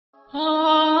Alhamdulillahi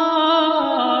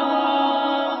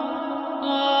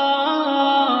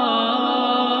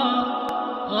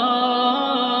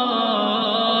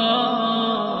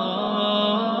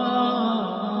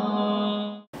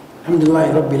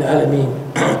Rabbil Alamin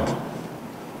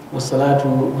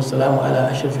wassalatu wassalamu ala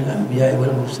ashrafil anbiya'i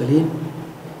wal mursalin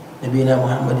nabiyina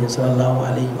Muhammadin sallallahu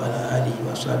alaihi wa ala alihi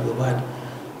wa sahbihi wa ba'd.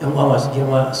 Yan uwa masu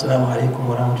girma, assalamu alaikum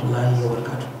wa rahmatullahi wa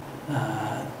barakatuh.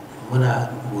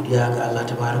 Muna godiya ga Allah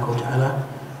tabaraka wa ta'ala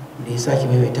da ya sake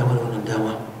maimaita mana wannan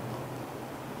dama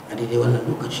a daidai wannan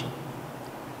lokaci.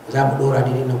 Za mu dora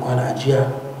daidai nan kwana a jiya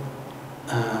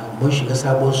mun shiga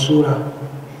sabon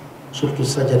suratul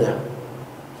sajada,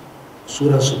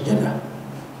 surar sujjada,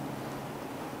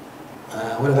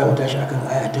 wanda za mu tashi akan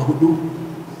aya ta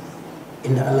 4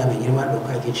 inda Allah mai girma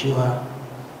ɗauka ke cewa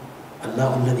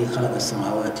Allahu alladhi khalaqa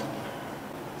as-samawati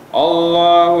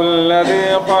الله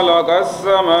الذي خلق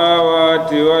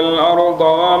السماوات والأرض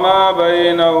وما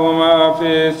بينهما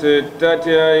في 6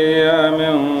 أيام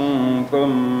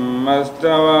ثم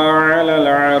استوى على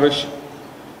العرش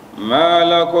ما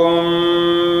لكم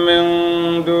من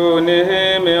دونه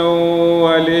من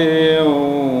ولي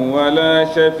ولا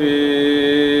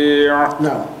شفيع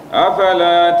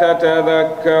أفلا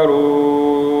تتذكرون.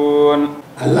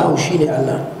 الله شيني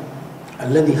الله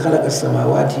الذي خلق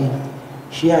السماوات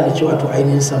shi ya halicci wato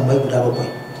ainihin sammai guda 7,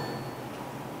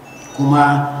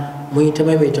 kuma mun yi ta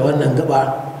maimaita wannan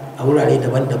gaba a wurare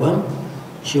daban-daban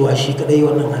cewa shi kadai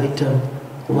wannan halittar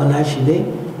kuma nashi ne,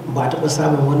 ba taɓa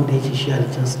samun wanda yake shi ya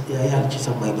halicci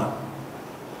sammai ba.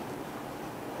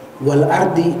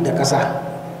 Wal'ardi da ƙasa,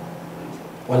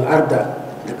 wal'arda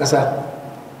da ƙasa,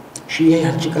 shi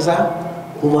ya halicci ƙasa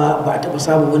kuma ba a taɓa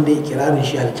samun wanda ya kirarin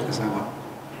shi ya halicci ƙasa ba.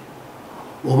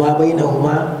 Wa ma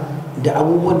bainahuma, da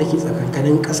abubuwan da ke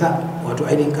tsakankanin ƙasa, wato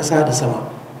ainihin ƙasa da sama,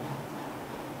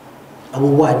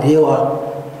 abubuwa da yawa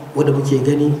wanda muke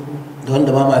gani da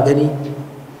wanda ba ma gani,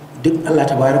 duk Allah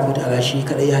tabaraka wa ta'ala shi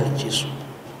kadai ya halicce su.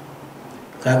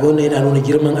 Kaga wannan yana nuna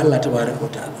girman Allah tabaraka wa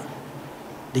ta'ala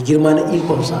da girma na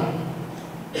ikonsa,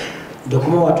 da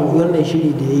kuma wato wannan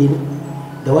shiri da yi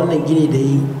da wannan gini da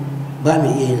yi ba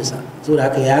mai iya yinsa. Saboda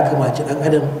haka ya kamaci ɗan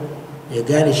adam ya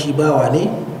gane shi bawa ne,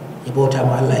 ya bauta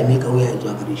ma Allah, ya miƙa wuya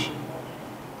zuwa gare shi.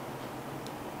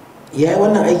 Ya yi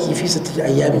wannan aiki fi 6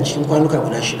 ayyamin cikin kwanuka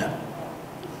guda 6.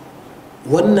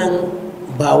 Wannan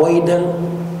ba wai don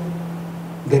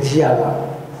gajiya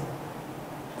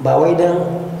ba wai don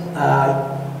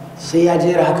sai ya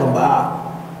jera hakan ba,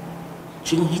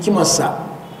 cikin hikimarsa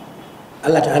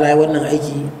Allah ta'ala ya wannan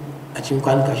aiki a cikin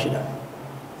kwanuka 6.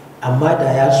 Amma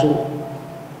da ya so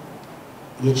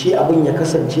ya ce abin ya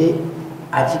kasance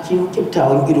a cikin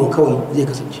kiftawan ido kawai zai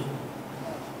kasance.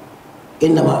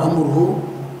 Inna ma amurhu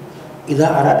idza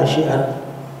arada shay'an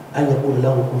an yaqula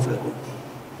lahu kun fayakun.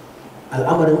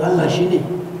 Al'amarin Allah shine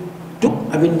duk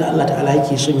abin da Allah ta'ala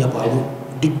yake son ya faru,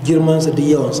 duk girmansa duk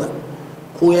yawansa,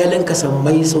 ko ya linka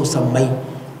sammai sau sammai,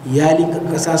 ya linka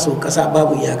ƙasa sau ƙasa,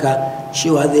 babu iyaka,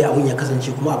 cewa zai abin ya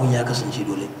kasance kuma abin ya kasance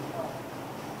dole.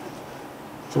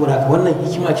 Saboda haka wannan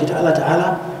hikima ce ta Allah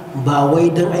ta'ala, ba wai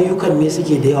dan ayyukan ne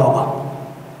suke da yawa ba,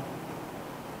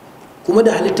 kuma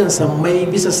da halittar sammai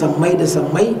bisa sammai da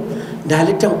sammai da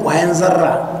halittar ƙwayan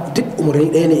zarra duk umarni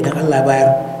ɗaya ne. Idan Allah bayar,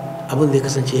 abin zai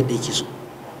kasance yadda yake so.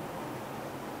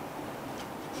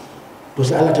 To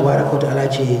sai Allah tabaraka wa ta'ala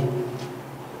ce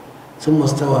sun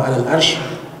mastawa alal arsh,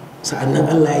 sa'annan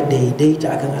Allah ya daidaita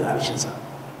akan al'arshinsa,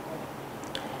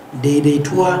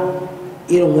 daidaituwa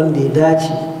irin wanda ya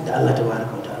dace da Allah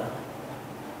tabaraka wa ta'ala.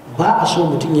 Ba a so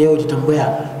mutum ya yawaita tambaya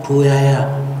to yaya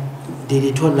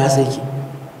daidaituwan nasa yake,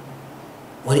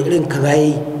 wani irin kaza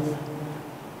yi,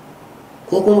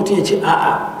 ko kuma mutum ya ce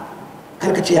a'a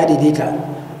karka ce ya daidaita.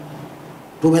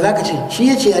 To bai za ka ce shi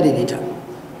ya ce ya daidaita,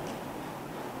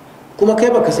 kuma kai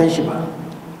baka san shi ba,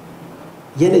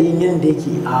 yanayin yadda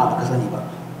yake a baka sani ba.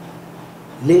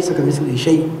 Laisa ka misli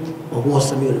shay wa huwa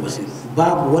as-sami'ul basir.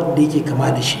 Babu wanda yake kama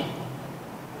da shi,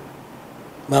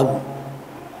 babu.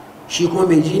 Shi kuma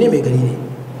mai ji ne, mai gani ne.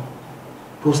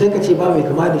 To sai ka ce ba mai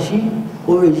kama da shi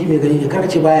ko mai ji mai gani ne, kar ka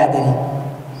ce baya gani,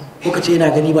 ko ka ce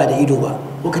yana gani ba da ido ba,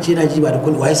 ko ka ce yana ji ba da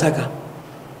kunne. Waye saka?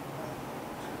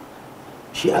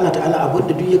 Shi Allah ta'ala abin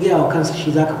da duk ya gaya wa kansa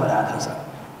shi zaka faɗa a kansa.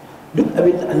 Duk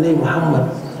abin da Annabi Muhammad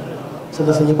sallallahu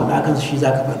alaihi wasallam ya faɗa a kansa shi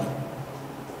zaka faɗi,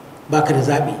 baka da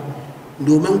zaɓi.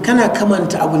 Domin kana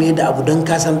kamanta abu ne da abu don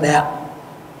ka san ɗaya.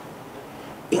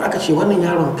 In aka ce wannan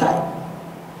yaron kai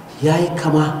ya yi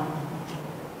kama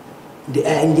da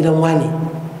 'ya'yan gidan wane,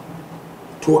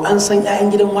 to an san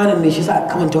 'ya'yan gidan wane ne, shi sa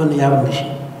aka kamanta wannan yaron da shi.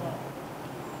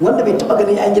 Wanda bai taɓa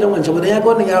ganin 'ya'yan gidan wancan ba, da ya ga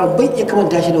wannan yaron bai iya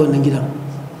kamanta shi da wannan gidan.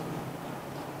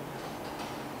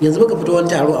 yanzu muka fito wani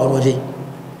taro a wani waje,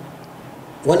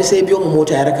 wani sai biyo mu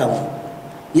mota ya raka mu,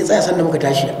 ya tsaya sanda muka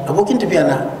tashi, abokin tafiya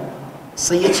na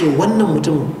sai ya ce wannan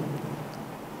mutum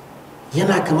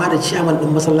yana kama da ciyaman ɗin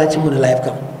masallacinmu na life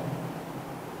camp.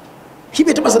 Shi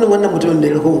bai taɓa sanin wannan mutumin da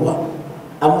ya rako ba,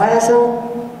 amma ya san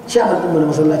ciyaman ɗinmu na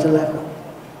masallacin life camp,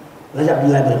 Alhaji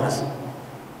Abdullahi bin Masu.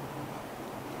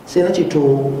 Sai na ce to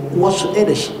wasu ɗaya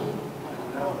da shi,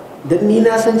 don ni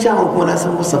na san ciyaman kuma na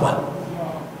san masa ba,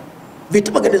 bai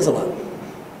taɓa ganinsa ba.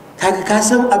 Kaga ka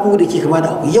san abu da ke kama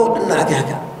da abu, yau ɗin na aka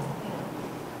haka.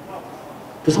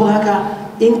 To saboda haka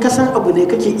in ka san abu ne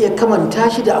kake iya kamanta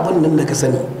shi da abin nan da ka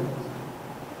sani.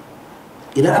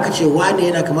 Idan aka ce wane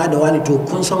yana kama da wane, to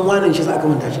kun san wane shi za a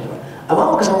kamanta shi da,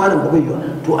 amma ka san wane ba bai yiwa,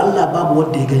 to Allah babu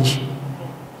wanda ya gan shi,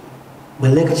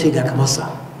 balle ka ce ga kamarsa.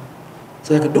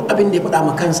 Sai ka duk abin da ya faɗa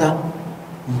ma kansa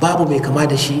babu mai kama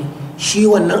da shi, shi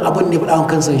wannan abin da ya faɗa ma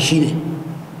kansa shi ne.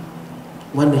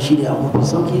 Wannan shi ne abu mafi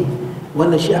sauki,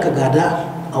 wannan shi aka gada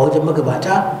a wajen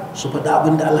magabata, su faɗa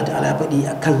abin da Allah ta'ala ya faɗi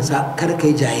a kansa, kar ka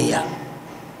yi jayayya.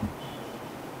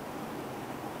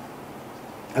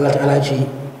 Allah ta'ala ce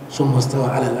sun mastawa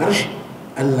alal arshi,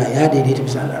 Allah ya daidaita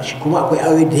bisa al'arshi. Kuma akwai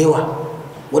ayoyi da yawa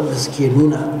wanda suke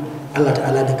nuna Allah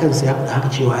ta'ala da kansa ya faɗa haka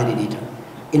cewa ya daidaita.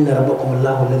 Inna rabbakum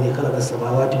Allahu alladhi khalaqa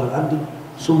as-samawati wal ardi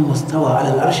summa stawa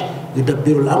alal arshi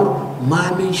yudabbiru al-amr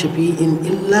ma min shafi'in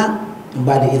illa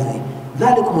ba'da idhni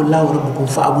dhalikum Allahu rabbukum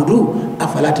fa'budu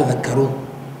afala tadhakkarun.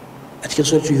 A cikin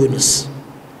suratul Yunus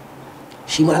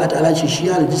shi ma Allah ta'ala ce shi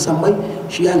ya halicci sammai,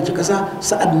 shi ya halicci kasa,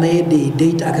 sa'ad na ya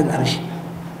daidaita akan arshi.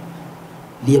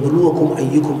 liyabluwakum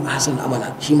ayyukum ahsan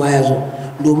amala, shi ma ya zo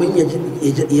domin ya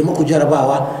maku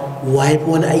jarabawa wa ya fi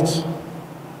wani aiki.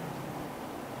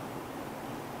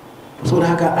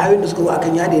 saboda haka ayoyin da suka zo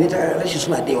akan ya daidaita a rashi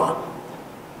suna da yawa,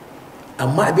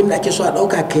 amma abin da ake so a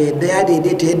ɗauka ka yadda ya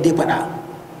daidaita yadda ya faɗa,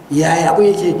 yaya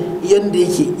abin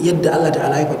yake yadda Allah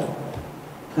ta'ala ya faɗi,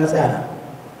 ka tsaya na,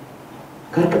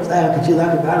 kar ka tsaya ka ce za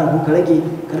ka ƙara ko ka rage,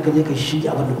 kar ka je ka shige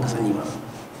abin da baka sani ba.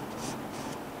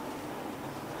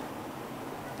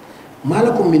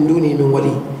 malakun min duni min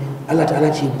wali, Allah ta'ala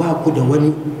ce ba ku da wani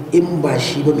in ba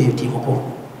shi ba mai taimako,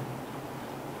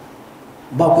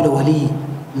 ba ku da wali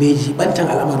mai jibantan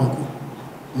al'amarinku,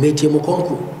 mai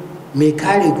taimakonku, mai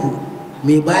kare ku,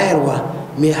 mai bayarwa,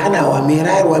 mai hanawa, mai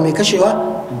rayarwa, mai kashewa,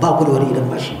 ba ku da wani idan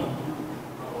ba shi ba.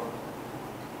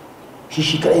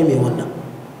 shi kadai mai wannan.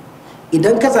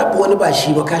 Idan ka zaɓi wani ba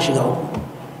shi ba ka shiga uku.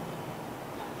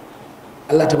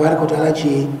 Allah tabaraka wa ta'ala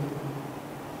ce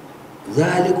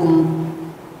zalikum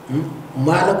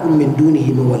malakum min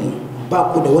dunihi min wali,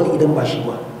 ba ku da wani idan ba shi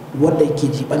ba wanda yake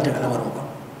jibantar al'amarin ku.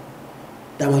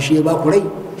 Dama shi ya ba ku rai,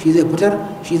 shi zai fitar,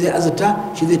 shi zai azurta,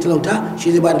 shi zai talauta,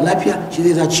 shi zai ba da lafiya, shi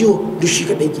zai sa ciwo, duk shi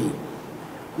kadai ke.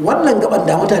 Wannan gaban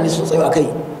da mutane sun tsayo akai,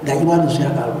 da imanin su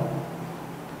ya karu,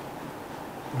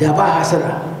 da ba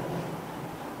hasana.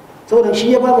 Saboda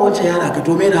shi ya ba ma wancan yana ka,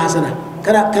 to me na hasana?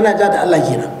 Kana ja da Allah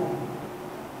kenan.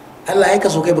 Allah ya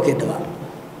kaso kai baka yadda ba,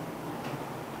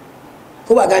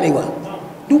 ko ba gane ba.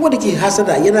 Duk wanda ke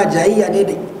hasada yana jayayya ne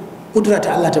da kudura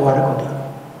ta Allah tabaraka wa ta'ala.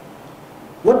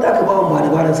 Wanda aka ba wa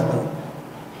dabaran sa bane,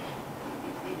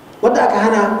 wanda aka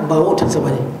hana ba wautan sa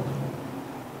bane,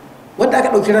 wanda aka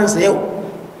dauki ransa yau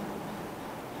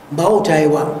ba wauta yi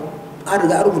ba, an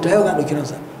riga an rubuta yau ga dauki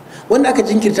ransa. Wanda aka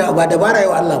jinkirta ba dabara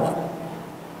yau Allah ba.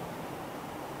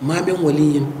 Ma min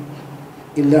waliyin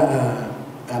illa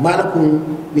malakum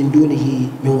min dunihi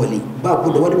min wali, ba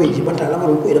ku da wani mai jibanta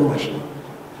al'amarin ku idan ba shi.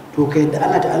 To kai da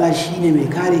Allah ta'ala shine mai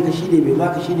kare ka, shine mai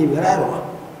baka, shine mai rayarwa.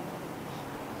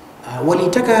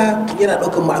 Walitaka yana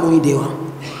daukan ma'anoni da yawa,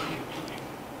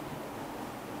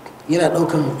 yana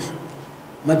daukan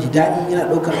maji daɗi, yana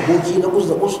daukan aboki na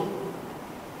kus da kus.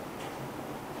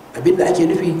 Abinda ake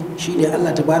nufi shine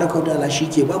Allah tabaraka wa ta'ala shi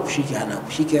ke baku, shi ke hana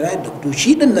ku, shi ke rayar da ku. To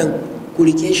shi din nan ku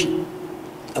rike shi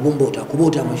abun bauta, ku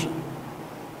bauta mashi.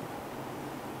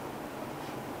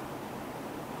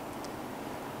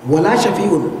 Wala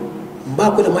shafi'un,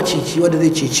 ba ku da macici wanda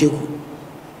zai cece ku,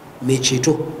 mai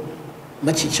ceto,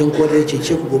 macicin ko da zai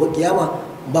cece ku gobe kiyama,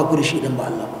 ba ku da shi idan ba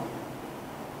Allah ba.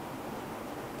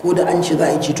 Ko da an ce za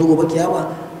a yi ceto gobe kiyama,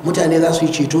 mutane za su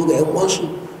yi ceto ga 'yan uwansu,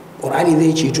 Qur'ani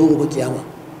zai ceto gobe kiyama.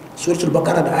 Suratul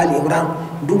Baqara da Ali Imran,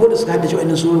 duk wanda suka haddace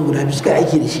wannan surorin guda biyu suka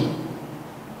aiki da shi.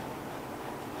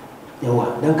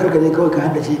 Yawa, dan karka je kawai ka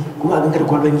haddace kuma a ganka da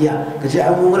kwalban giya ka ce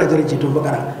an muna jiran ceton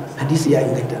Baqara, hadisi ya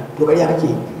inganta, to ƙarya kake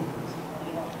yi.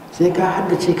 Sai ka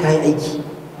haddace ka yi aiki.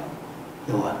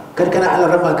 Yawa, kar kana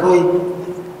alarama kawai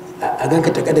a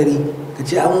ganka ta kadari ka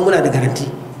ce an muna da garanti.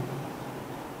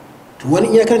 To wani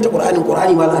in ya karanta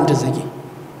Qur'ani ma la'antar sake.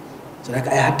 Sai ka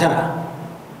ai hattara.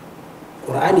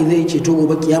 Qur'ani zai ceto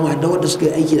gobe kiyama da wanda suka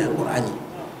yi aiki da Qur'ani.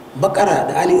 bakara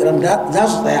da ali imran za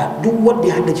su tsaya duk wanda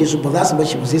ya haddace su ba za su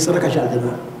bashi ba sai sun raka shi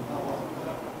aljanna.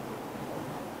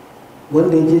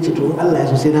 wanda ya je ce to in Allah ya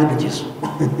so sai na haddace su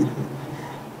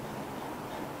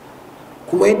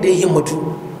kuma yadda ya himmatu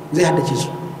zai haddace su.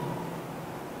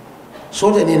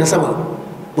 soja ne na sama,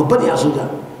 babba ne a soja,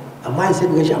 amma ya sai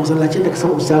ga shi a masallacin da ka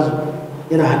san ustazu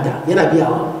yana hadda yana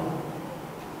biyawa.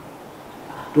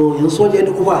 to yanzu soja ya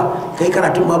duku ba kai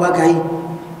karatun ma ba ka yi.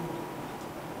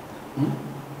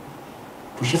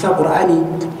 to shi sa qur'ani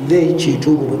zai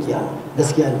ceto gobe kiyama,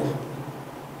 gaskiya ne.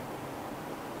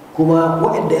 kuma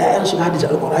waɗanda 'ya'yansu na haddace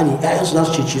alqur'ani 'ya'yansu za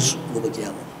su cece su gobe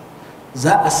kiyama.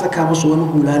 za a saka musu wani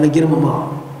hula na girmamawa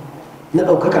na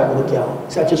ɗaukaka gobe kiyama,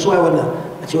 sai a ce suwaye wannan,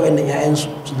 a ce waɗannan 'ya'yansu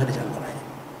sun haddace alqur'ani.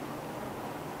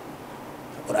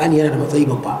 alqur'ani yana da matsayi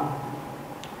babba,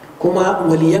 kuma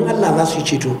waliyan Allah za su yi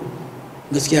ceto,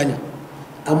 gaskiya ne.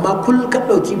 amma kul ka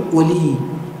ɗauki waliyi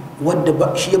wadda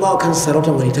shi ya ba wa kansa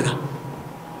sarautar walitaka.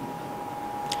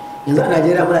 yanzu a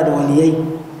Najeriya muna da waliyai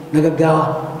na gaggawa,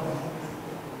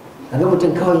 daga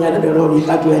mutum kawai ya daɗa rauni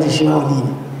ƙato ya ce shi ma waliyi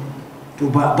ne. to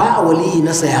ba a waliyi na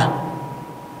saya,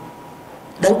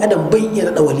 ɗan adam bai iya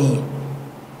daɗa waliyi.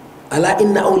 ala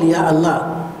inna auliya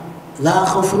Allah la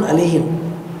khawfun alaihim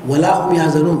wa la hum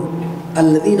yahzanun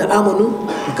alladhina amanu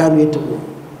wa kanu yattaqun.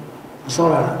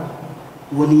 saurara,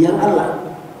 waliyan Allah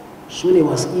su ne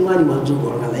masu imani masu jin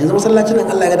tsoron Allah. yanzu masallacin nan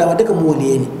Allah ya ga dama dukan mu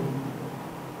waliyai ne,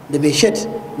 da mai shet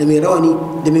da mai rawani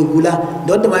da mai hula da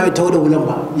wanda ma mai tawo da hulan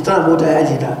ba ya tana mota ya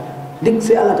ajiye ta, duk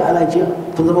sai Allah ta'ala ce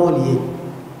kun zama waliyai,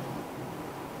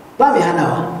 ba mai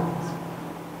hanawa.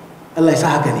 Allah ya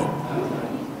sa haka ne.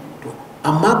 to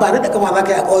amma ba na da kafa za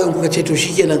ka yi a ƙauyen kuka ce to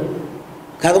shikenan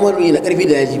ka zama waliyi na ƙarfi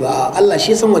da yaji ba. Allah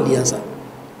shi san waliyansa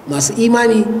masu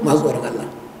imani masu tsoron Allah,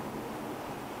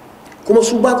 kuma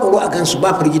su ba tsoro a kansu,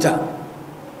 ba firgita.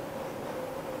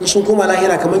 in sun koma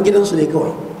lahira kamar gidansu ne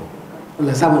kawai.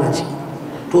 Allah sa muna ciki.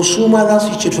 to su ma za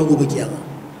su yi ceto gobe kiyama.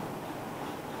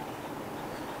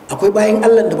 akwai bayan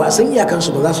Allah da ba a san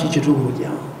iyakansu ba za su yi ceto gobe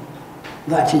kiyama.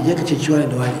 za a ce je ka ceci wani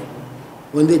da wani,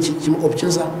 wanda zai ceci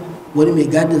makwabcinsa, wani mai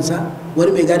gadinsa,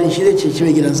 wani mai gadin shi zai ceci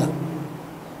mai gidansa.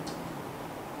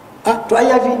 to an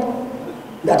yafi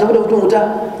da tafi da mutum wuta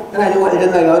ana neman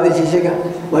idan na ga wanda ce shiga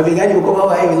ba mai gani ba kuma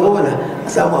ba ya zo mana a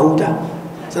samu a wuta.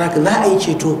 sai haka za a yi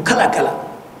ceto kala kala,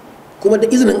 kuma da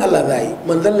izinin Allah za a yi.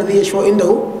 man zalla zai yashfa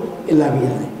indahu illa bi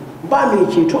izni, ba mai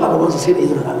ceto a gabansa sai da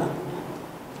izinin Allah.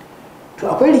 to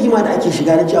akwai rigima da ake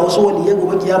shiga na cewa wasu waliyan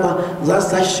gobe kiyama za su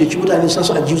tashi su ci mutane su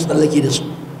su ajiyu su tsallake da su.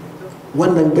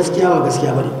 wannan gaskiya ba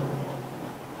gaskiya bane.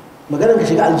 maganar ka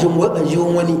shiga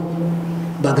aljihun wani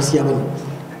ba gaskiya bane,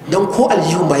 don ko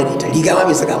aljihun bai da ita, riga ma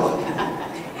bai saka ba.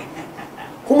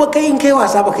 kuma kai in kai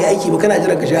wasa ba kai aiki ba kana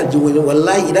jiran ka shiga aljihun wani,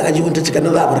 wallahi idan aljihun ta cika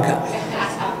nan za a barka,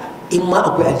 in ma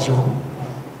akwai aljihun.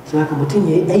 sai haka mutum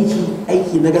ya yi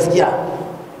aiki na gaskiya,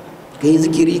 ka yi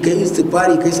zikiri, ka yi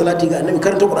istighfari, ka yi salati ga annabi,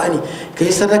 karanta qur'ani, ka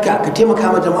yi sadaka, ka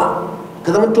taimaka ma jama'a,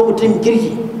 ka zama to mutum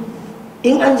kirki.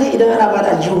 in an je idan ana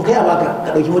bada aljihun kai a baka, ka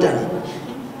ɗauki mutane,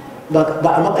 ba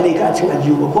a makale ka a cikin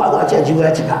aljihu ba, ko a zo a ce aljihu ya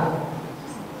cika,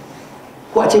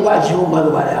 ko a ce ba aljihun ba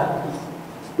gaba daya.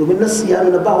 domin nasu ya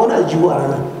nuna ba wani aljihu a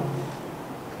ranar,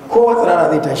 kowa tsirara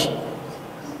zai tashi.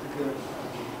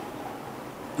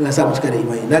 Allah sa mu cika da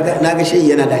imani. na ga shayi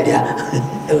yana dariya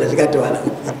Allah shiga ta wala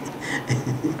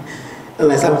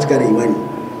Allah ya sa mu cika da imani.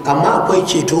 amma akwai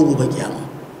ceto gobe kiyama,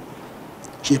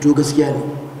 ceto gaskiya ne.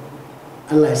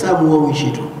 Allah ya sa mu wawan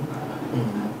ceto.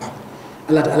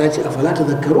 Allah ta'ala ce afala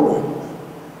tadhakkaru,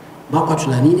 ba kwa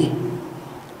tunani ne,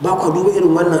 ba kwa duba irin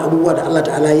wannan abubuwa da Allah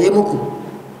ta'ala ya yi muku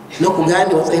na ku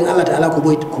gane matsayin Allah ta'ala ku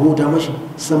bauta mashi.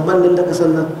 samman nan da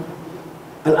kasan nan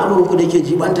al'amuran ku da yake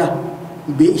jibanta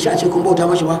bai isha ce kun bauta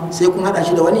mashi ba, sai kun hada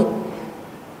shi da wani.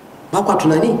 ba kwa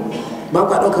tunani, ba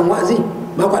kwa daukan wa'azi,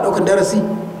 ba kwa daukan darasi.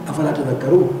 afala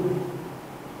tadhakkaru,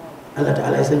 Allah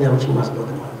ta'ala ya sanya mu cikin masu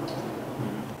daukan wa'azi.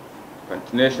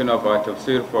 Continuation of our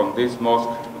tafsir from this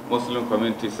mosque, Muslim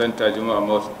Community Center, Jumu'ah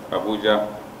Mosque, Abuja,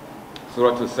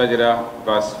 Surah Al-Sajdah,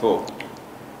 verse 4.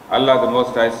 Allah the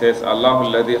Most High says,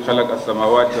 Allahu alladhi khalaqa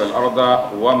as-samawati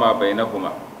wal-arda wa ma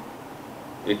baynahuma.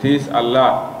 It is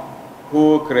Allah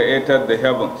who created the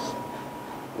heavens,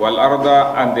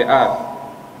 wal-arda, and the earth,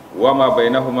 wa ma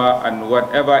baynahuma, and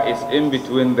whatever is in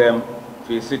between them,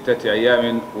 fi sittati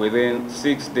ayamin, within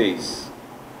 6 days.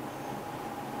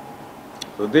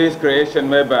 So this creation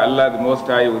made by Allah the Most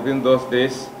High within those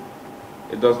days,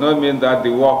 it does not mean that the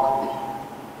work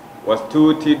was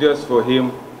too tedious for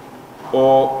him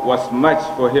or was much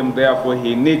for him, therefore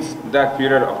he needs that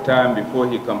period of time before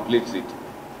he completes it.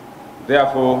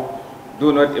 Therefore,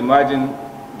 do not imagine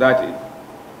that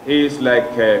he is like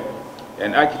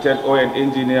an architect or an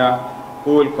engineer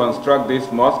who will construct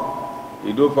this mosque.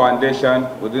 You do foundation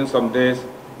within some days,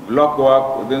 block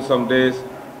work within some days,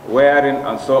 wiring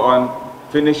and so on,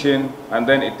 finishing, and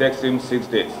then it takes him 6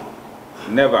 days.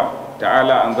 Never.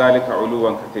 Ta'ala an dhalika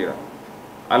uluwan kathira.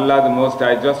 Allah the Most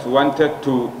High just wanted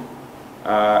to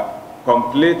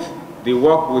complete the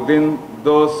work within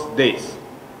those days.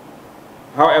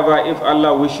 However, if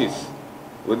Allah wishes,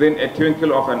 within a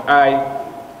twinkle of an eye,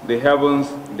 the heavens,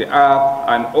 the earth,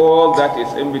 and all that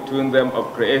is in between them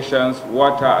of creations,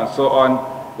 water, and so on,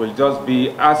 will just be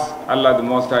as Allah the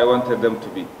Most High wanted them to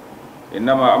be.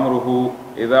 إِنَّمَا أَمْرُهُ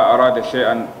إِذَا أَرَادَ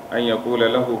شَيْئًا أَن يَقُولَ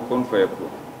لَهُ كُن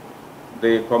فَيَكُونُ.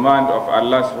 The command of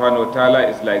Allah subhanahu wa ta'ala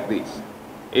is like this.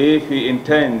 If He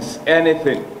intends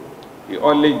anything, He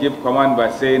only gives command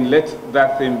by saying, let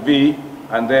that thing be,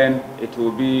 and then it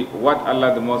will be what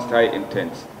Allah the Most High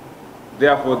intends.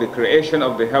 Therefore, the creation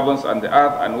of the heavens and the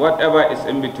earth and whatever is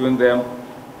in between them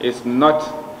is not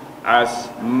as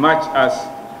much as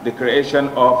the creation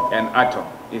of an atom.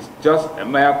 It's just a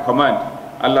mere command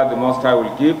Allah the Most High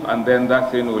will give, and then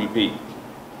that thing will be.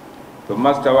 ثُمَّ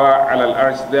اسْتَوَىٰ عَلَى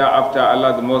الْعَرْشِ. Thereafter,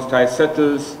 Allah the Most High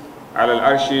settles عَلَى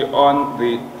الْعَرْشِ on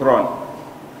the throne.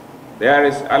 There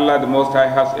is Allah the Most High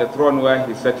has a throne where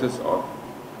He settles on.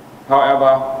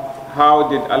 However, how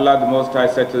did Allah the Most High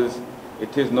settles?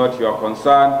 It is not your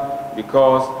concern,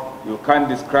 because you can't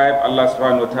describe Allah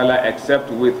subhanahu wa ta'ala except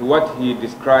with what He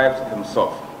describes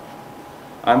Himself.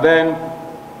 And then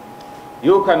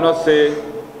you cannot say,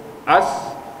 as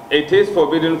it is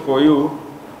forbidden for you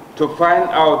to find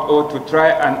out or to try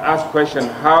and ask question,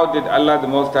 how did Allah the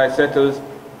Most High settles?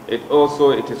 It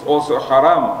is also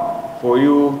haram for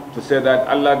you to say that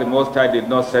Allah the Most High did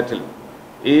not settle.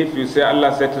 If you say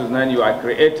Allah settles, then you are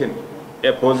creating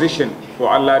a position for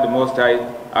Allah the Most High,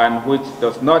 and which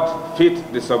does not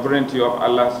fit the sovereignty of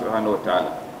Allah subhanahu wa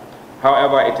ta'ala.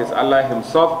 However, it is Allah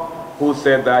Himself who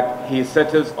said that He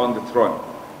settles on the throne.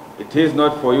 It is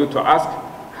not for you to ask,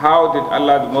 how did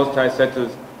Allah the Most High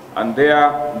settles? And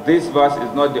this verse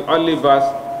is not the only verse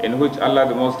in which Allah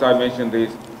the Most High mentioned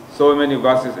this. So many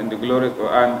verses in the glorious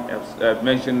Quran have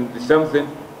mentioned the same thing.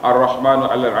 Ar-Rahmanu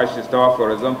al-Arsh istawa,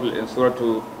 for example, in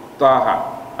Surah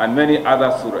Taha, and many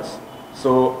other surahs.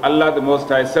 So Allah the Most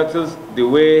High settles the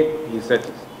way He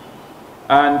settles.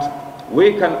 And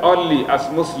we can only, as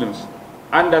Muslims,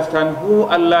 understand who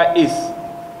Allah is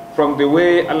from the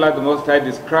way Allah the Most High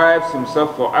describes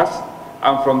Himself for us,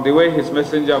 and from the way His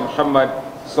Messenger Muhammad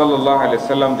sallallahu alaihi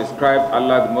wasallam described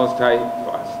Allah the Most High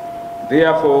for us.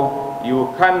 Therefore,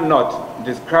 you cannot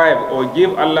describe or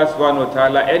give Allah subhanahu wa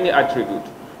ta'ala any attribute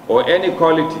or any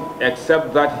quality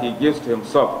except that He gives to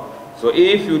Himself. So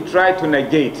if you try to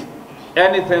negate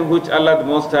anything which Allah the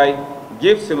Most High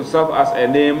gives Himself as a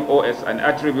name or as an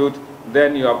attribute,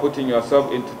 then you are putting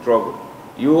yourself into trouble.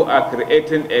 You are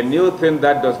creating a new thing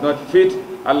that does not fit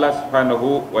Allah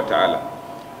subhanahu wa ta'ala.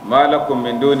 مَا لَكُم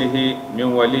مِّن دُونِهِ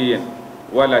مِّن وَلِيٍّ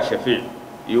وَلَا شَفِيعٍ.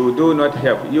 You do not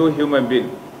have, you human being,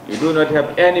 you do not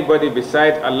have anybody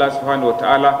beside Allah subhanahu wa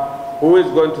ta'ala who is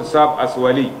going to serve as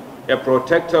wali, a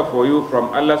protector for you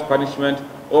from Allah's punishment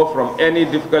or from any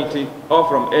difficulty or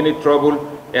from any trouble,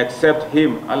 except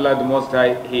Him, Allah the Most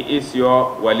High. He is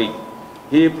your wali.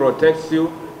 He protects you,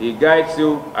 He guides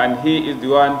you, and He is the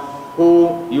one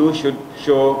who you should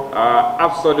show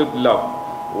absolute love.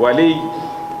 Wali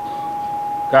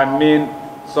can mean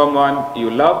someone you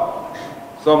love,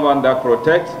 someone that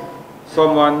protects,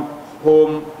 someone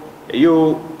whom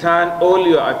you turn all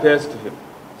your affairs to Him.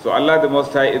 So Allah the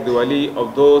Most High is the wali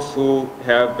of those who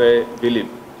have believed.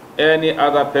 Any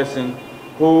other person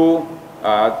who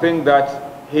think that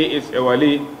he is a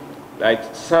wali, like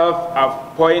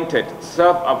self-appointed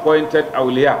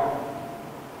awliya,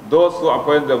 those who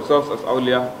appoint themselves as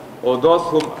awliya, or those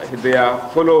whom their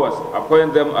followers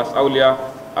appoint them as awliya,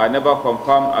 are never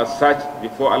confirmed as such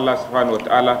before Allah subhanahu wa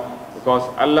ta'ala, because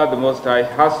Allah the Most High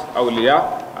has awliya,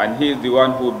 and He is the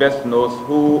one who best knows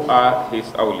who are His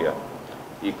awliya.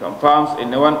 He confirms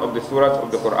in one of the surahs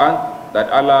of the Quran that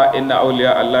Allah, inna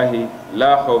awliya Allahi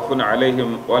la khawfun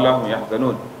alayhim wa lahum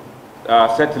yahzanun.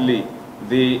 Certainly,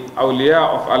 the awliya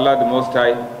of Allah the Most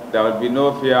High, there will be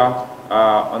no fear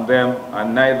on them,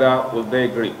 and neither will they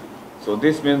grieve. So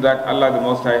this means that Allah the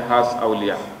Most High has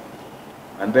awliya.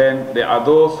 And then there are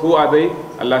those, who are they?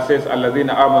 Allah says,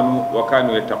 alladhina amanu wa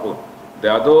kanu yattaqun.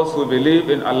 There are those who believe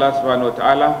in Allah subhanahu wa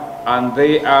ta'ala, and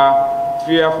they are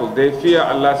fearful. They fear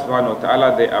Allah subhanahu wa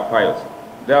ta'ala, they are pious.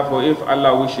 Therefore, if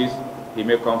Allah wishes, He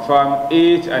may confirm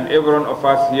each and every one of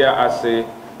us here as a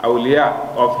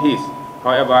awliya of His.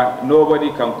 However,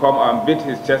 nobody can come and beat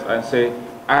his chest and say,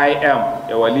 I am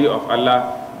a wali of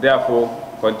Allah, therefore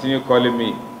continue calling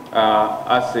me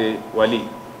as a wali.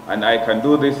 and I can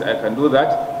do this, I can do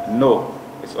that. No,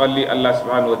 it's only Allah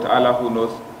subhanahu wa ta'ala who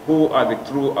knows who are the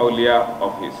true awliya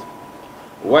of his.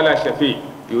 Wala shafi,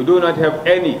 you do not have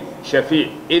any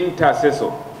shafi,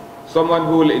 intercessor, someone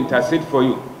who will intercede for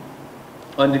you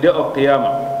on the day of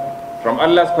Qiyamah. From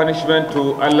Allah's punishment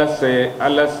to Allah's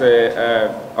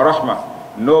rahmah.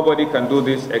 Nobody can do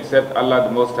this except Allah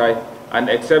the Most High, and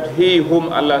except He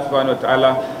whom Allah subhanahu wa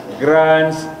ta'ala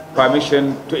grants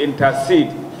permission to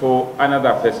intercede for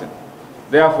another person.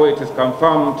 Therefore, it is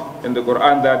confirmed in the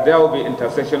Quran that there will be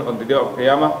intercession on the day of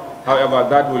Qiyamah. However,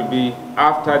 that will be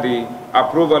after the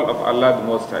approval of Allah the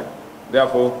Most High.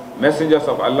 Therefore, messengers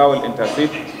of Allah will intercede,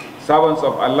 servants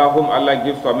of Allah whom Allah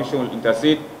gives permission will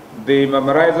intercede, the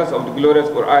memorizers of the glorious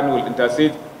Quran will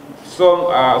intercede.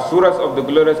 Some surahs of the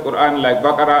glorious Quran like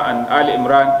Baqarah and Ali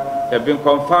Imran have been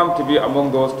confirmed to be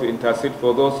among those to intercede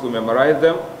for those who memorize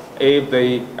them if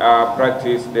they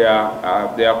practice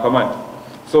their command.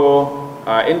 So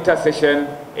intercession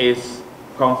is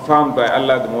confirmed by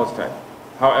Allah the Most High.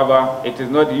 However, it is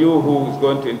not you who is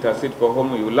going to intercede for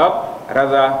whom you love,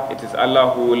 rather it is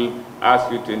Allah who will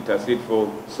ask you to intercede for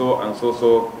so and so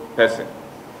person.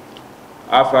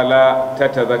 Afala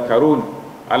tatadhakkarun.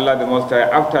 Allah the Most High,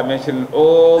 after mentioning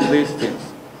all these things,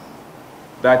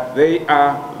 that they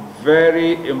are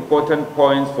very important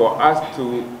points for us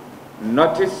to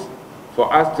notice, for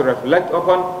us to reflect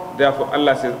upon. Therefore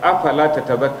Allah says, Afala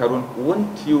tatadhakkarun.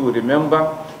 Won't you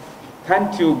remember?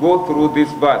 Can't you go through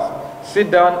this verse?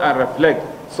 Sit down and reflect,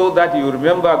 so that you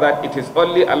remember that it is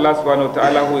only Allah subhanahu wa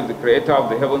ta'ala who is the creator of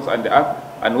the heavens and the earth,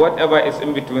 and whatever is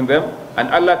in between them, and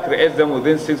Allah creates them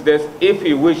within 6 days. If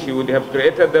He wished, He would have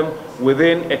created them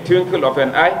within a twinkle of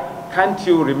an eye. Can't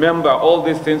you remember all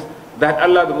these things that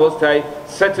Allah the Most High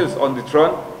settles on the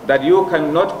throne, that you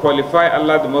cannot qualify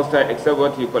Allah the Most High except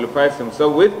what He qualifies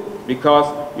Himself with, because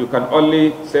you can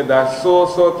only say that so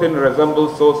thing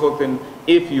resembles so thing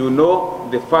if you know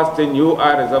the first thing you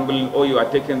are resembling, or you are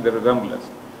taking the resemblance.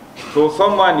 So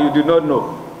someone you do not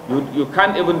know, you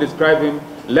can't even describe him,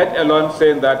 let alone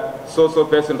saying that so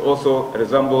person also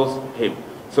resembles him.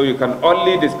 So you can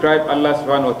only describe Allah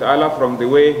subhanahu wa ta'ala from the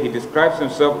way He describes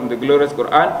Himself in the glorious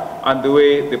Quran, and the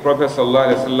way the Prophet sallallahu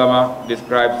alaihi wasallam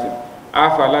describes Him.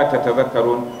 Afala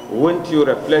tatadhakkarun. Won't you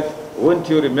reflect? Won't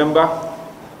you remember?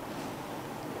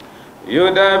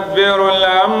 يدبر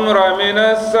الأمر من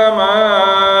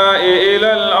السماء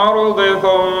إلى الأرض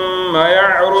ثم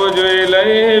يعرج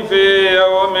إليه في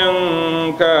يوم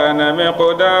كان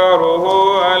مقداره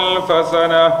 1000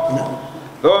 سنة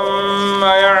ثم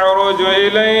يعرج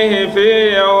إليه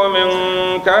في يوم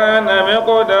كان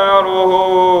مقداره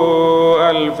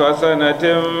 1000 سنة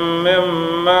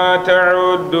مما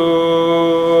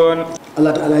تعدون.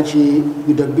 Allah ta'ala ce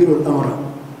yudabbiru al'amura,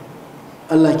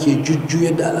 Allah ke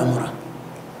jujjuyar da al'amura.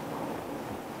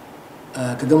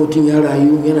 Kaga mutum ya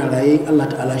rayu yana raye, Allah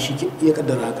ta'ala shi ya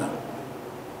kaddara haka,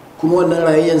 kuma wannan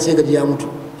rayayyen sai gaji ya mutu,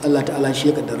 Allah ta'ala shi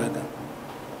ya kaddara haka,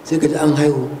 sai gaji an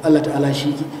haihu, Allah ta'ala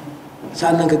shi.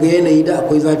 Sa'annan kaga yanayi da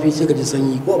akwai zafi sai gaji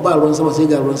sanyi, ko ba ruwan sama sai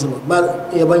ga ruwan sama, ba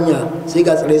yabanya sai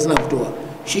ga tsirrai suna fitowa.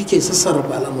 Shi ke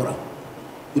sassarrafa al'amura,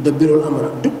 yudabbiru al'amura.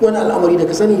 Duk wani al'amari da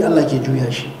ka sani Allah ke juya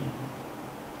shi,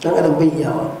 dan adam bai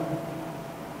iyawa.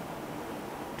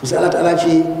 To sai Allah ta'ala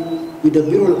ce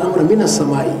yudabbiru al'amura minas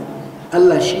sama'i,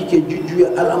 Allah shi ke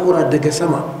jujjuya al'amura daga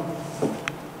sama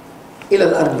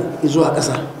ilal ardi zuwa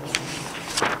ƙasa.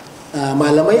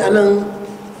 Malamai anan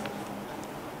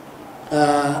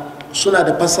suna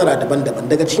da fassara daban-daban.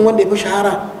 Daga cikin wanda ya fi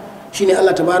shahara shine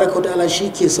Allah tabaraka wa ta'ala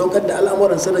shi ke saukar da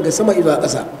al'amuransa daga sama zuwa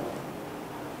ƙasa.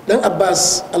 Dan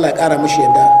Abbas, Allah ya ƙara mashi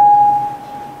yadda,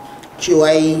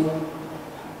 cewa yi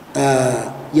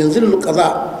yanzu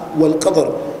al-qaza wal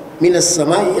qadar min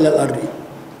as-sama'i ila al-ardi.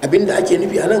 Abinda ake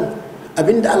nufi anan,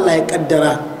 abinda Allah ya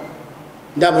kaddara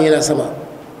dama yana sama,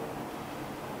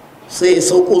 sai ya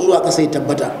sauko zuwa ƙasa ya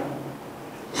tabbata.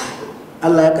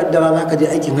 Allah ya kaddara za ka je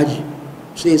aikin haji,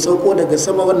 sai ya sauko daga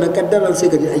sama wannan kaddarar sai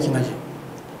ka je aikin haji.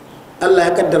 Allah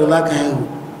ya kaddara za ka haihu,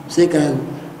 sai ka haihu.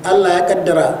 Allah ya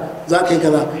kaddara za ka yi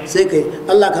kaza, sai ka yi.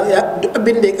 Allah duk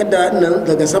abin da ya kaddara nan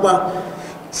daga sama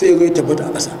sai ya tabbata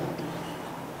a ƙasa.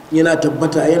 Yana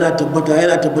tabbata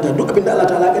duk abin da Allah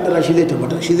ta'ala ya kaddara shi zai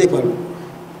tabbata, shi zai faru.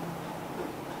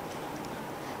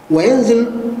 Wa yanzil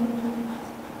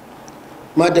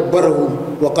ma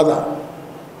dabbarahu wa qada.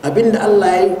 Abinda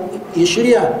Allah ya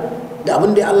shirya da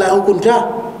abinda Allah ya hukunta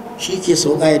shi ke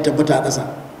sauka ya tabbata a ƙasa.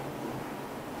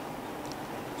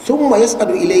 Thumma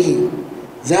yas'adu ilayhi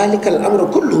zalika al-amru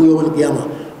kulluhu yawm al-qiyamah.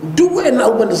 Duk waɗannan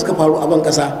abubuwan da suka faru a ban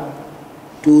ƙasa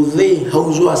to zai hau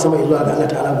zuwa sama, zuwa ga Allah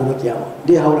ta'ala gobe kiyama,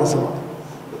 dai haura sama.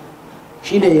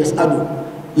 Shine yas'adu,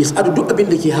 yas'adu duk abin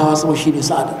da ke hawa sama shine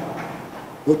sa'ada.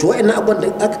 Wato wa'annan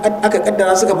abubuwan da aka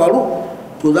kaddara suka faru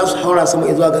to za su haura sama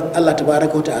zuwa ga Allah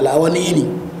tabaraka wa ta'ala a wani yini.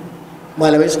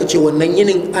 Malamai suka ce wannan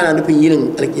yinin ana nufin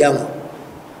yinin alkiyama.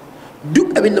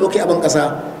 Duk abin da muka yi a ban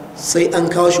kasa sai an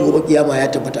kawo shi gobe kiyama ya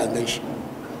tabbata an gan shi,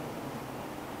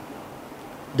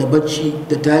 da bacci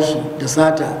da tashi da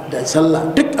sata da sallah,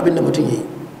 duk abin da mutum ya yi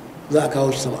za a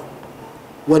kawo shi sama.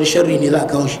 Wani sharri ne za a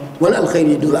kawo shi, wani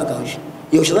alkhairi ne za a kawo shi.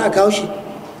 Yaushe za a kawo shi?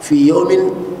 Fi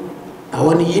yawmin, a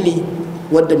wani yini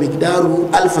wadda miqdaru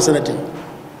alf sanatin,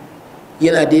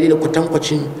 yana daidai da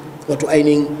kwatankwacin wato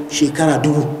ainihin shekara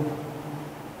 1000.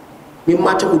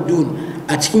 Mimma ta'uddun,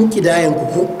 a cikin kidayan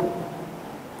ku.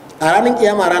 A ranar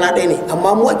kiyama rana ɗaya ne,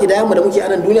 amma mu a kidayan mu da muke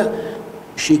anan duniya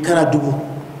shekara 1000.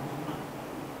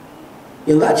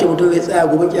 Yanzu a ce mutum zai tsaya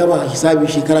gobe kiyama hisabi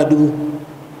shekara 1000.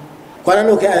 Kwana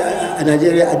nawa kai a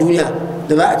Najeriya a duniya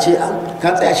da za a ce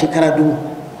ka tsaya shekara 1000?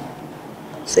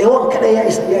 Tsayawan kaɗai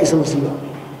ya isa musiba.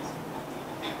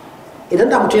 Idan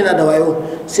da mutum yana da wayo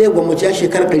sai gwamnati ya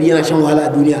shekara 100 yana shan wahala a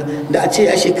duniya, da a ce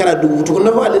ya shekara 1000 tukun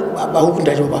na ba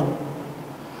hukunta shi ba.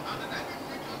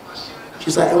 Shi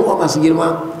sa 'yan uwa masu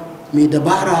girma, mai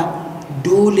dabara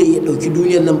dole ya ɗauki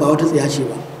duniyar nan ba wata tsaya ce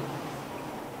ba.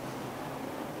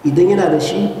 Idan yana da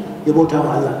shi ya bauta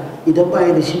ma Allah, idan ba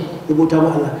ya da shi ya bauta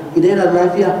ma Allah, idan yana da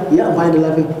lafiya ya amfani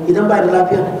da lafiya, idan ba ya da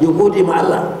lafiya ya gode ma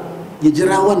Allah, ya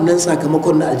jira wannan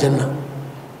sakamakon na aljanna.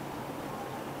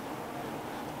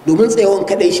 Domin tsayawan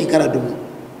kadai shekara 1000.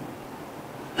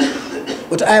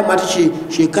 Wata aya ma ta ce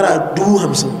shekara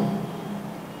 50,000,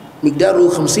 migdaru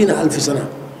 50,000 sana.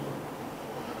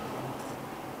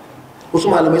 Wasu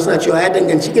malamai suna cewa ya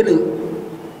danganci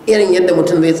irin yadda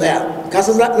mutum zai tsaya.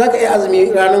 Kasa za ka iya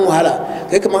azumi ranar wahala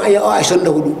kai kamar an yi awa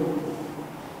 24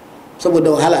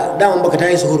 saboda wahala, daman baka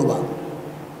tashi suhur ba,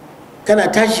 kana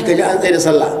tashi ka ji an tsaye da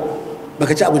sallah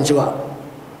baka ci abinci ba,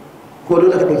 ko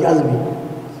dole ka ɗauki azumi.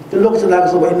 Tun lokacin da aka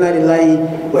so ba inna lillahi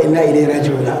wa inna ilaihi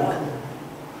raji'un,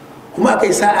 kuma aka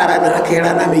yi sa'a rana, aka yi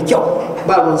rana mai kyau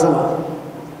ba ruwan sama,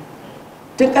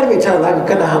 tun karfe 9 za ka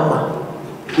kana hamma,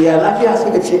 ya lafiya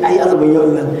sai ka ce ai azumin yau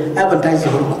nan ai ban tashi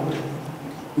suhur ba,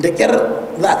 da kyar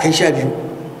za a kai 12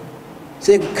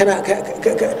 sai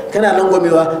kana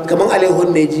langwamewa kamar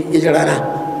alaihun ne ya ji rana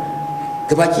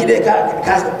ga baki ɗaya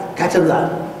ka canza.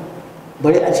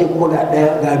 Bari a ce kuma ga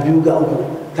ɗaya ga biyu ga uku,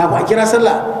 kafin a kira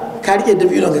sallah ka rike da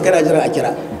biyu ka kana jira a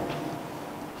kira,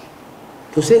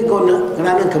 to sai ga wannan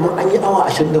ranar kamar an yi awa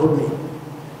 24 ne.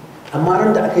 Amma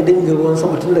ran da aka dinga ruwan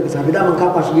sama tun daga safe, daman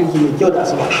ka kwashi girki mai kyau da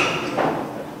asuba,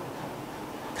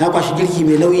 ka kwashi girki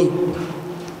mai nauyi,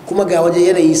 kuma ga waje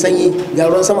yanayi sanyi, ga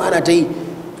ruwan sama ana ta yi,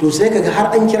 to sai ka ga har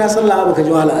an kira sallah ba ka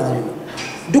ji wahala azumi.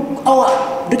 Duka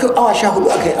awa 14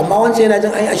 aka yi, amma wancan yana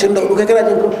jin an yi 24, kai kana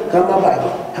jin kan ma ba a yi.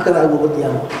 Haka za a gobe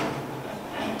kiyama.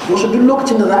 Wasu duk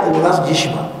lokacin da za a yi ba za su ji shi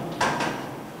ba,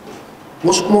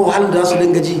 wasu kuma wahalar da za su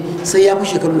dinga ji sai ya fi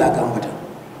shekarun da aka ambata.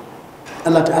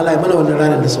 Allah ta'ala ya mana wannan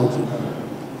ranar da sauki.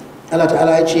 Allah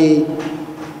ta'ala ya ce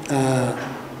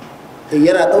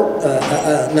yana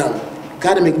na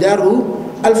kana miqdaru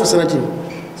alf sanatin,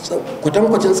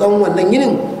 kwatankwacin tsawon wannan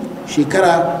yinin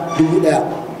shekara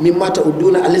 1000. Mimma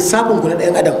ta'udduna a lissafin ku na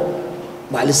ɗayan adam,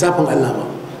 ba a lissafin Allah ba.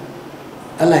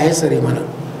 Allah ya sare mana.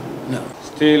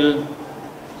 Still,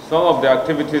 some of the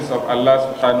activities of Allah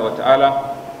subhanahu wa ta'ala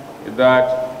is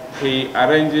that He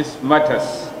arranges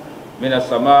matters min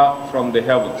as-sama, from the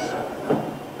heavens.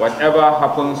 Whatever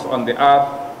happens on the earth,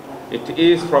 it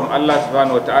is from Allah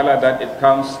subhanahu wa ta'ala that it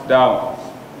comes down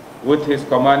with His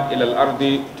command ila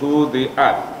al-ardi, to the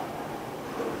earth.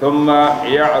 Thumma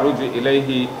ya'ruju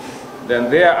ilayhi, then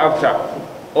thereafter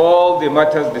all the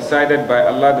matters decided by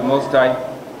Allah the Most High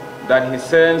that He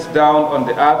sends down on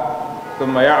the earth,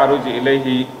 thumma ya'ruju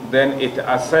ilayhi, then it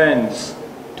ascends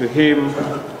to Him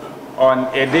on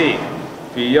a day,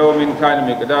 fi yawmin kana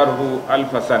miqdaruhu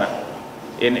alf sana,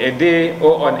 in a day,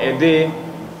 or on a day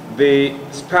the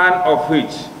span of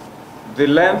which, the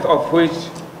length of which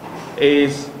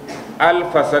is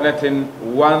alf sanatin,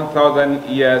 1,000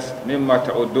 years, mimma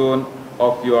ta'udun,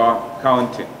 of your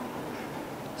counting.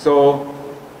 So,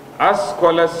 as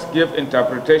scholars give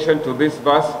interpretation to this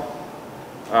verse,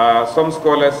 some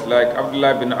scholars like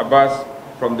Abdullah bin Abbas,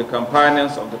 from the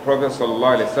companions of the Prophet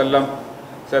ﷺ,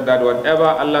 said that whatever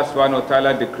Allah subhanahu wa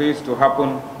ta'ala decrees to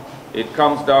happen, it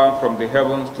comes down from the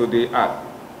heavens to the earth.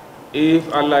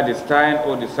 If Allah destined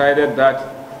or decided that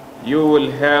you will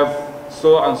have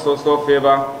so and so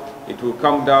favor, it will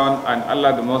come down and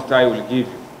Allah the Most High will give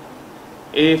you.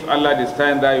 If Allah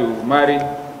destined that you will marry,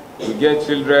 you get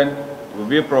children, you will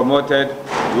be promoted,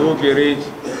 you will be rich,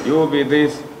 you will be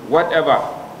this, whatever,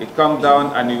 it comes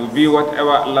down and you will be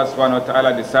whatever Allah subhanahu wa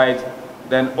ta'ala decides,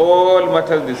 then all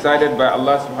matters decided by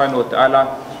Allah subhanahu wa ta'ala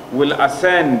will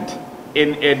ascend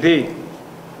in a day.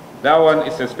 That one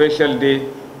is a special day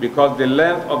because the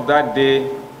length of that day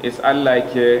is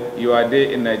unlike your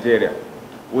day in Nigeria,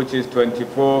 which is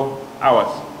 24 hours.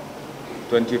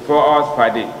 24 hours per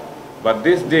day. But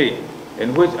this day,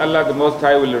 in which Allah the Most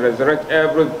High will resurrect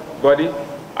everybody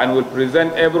and will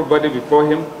present everybody before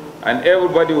Him, and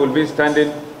everybody will be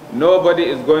standing, nobody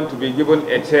is going to be given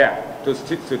a chair to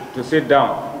sit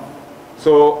down.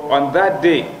 So on that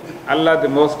day, Allah the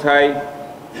Most High,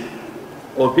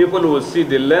 or people will see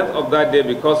the length of that day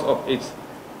because of its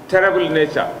terrible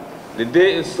nature. The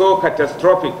day is so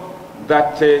catastrophic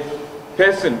that a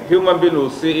person, human being, will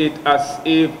see it as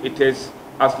if it is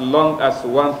as long as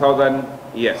 1,000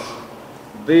 years.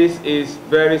 This is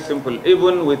very simple,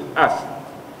 even with us,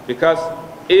 because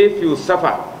if you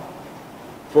suffer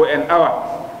for an hour,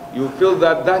 you feel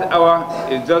that that hour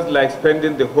is just like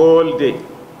spending the whole day,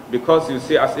 because you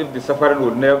see as if the suffering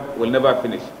will never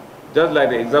finish. Just like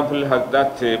the example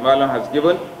that Malam has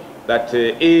given, that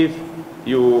if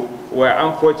you were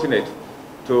unfortunate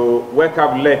to wake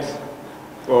up late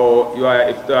for your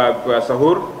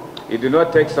sahur, you did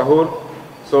not take sahur,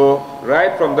 so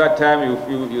right from that time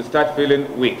you start feeling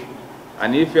weak.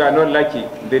 And if you are not lucky,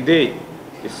 the day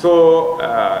is so,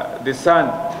 the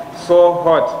sun so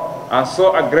hot and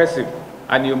so aggressive,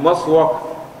 and you must walk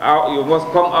out, you must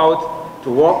come out to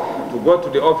walk, to go to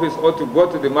the office or to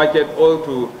go to the market or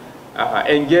to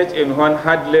engage in one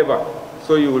hard labor.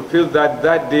 So you will feel that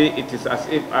that day it is as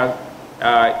if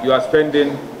you are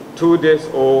spending 2 days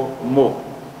or more.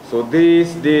 So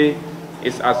this day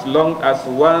is as long as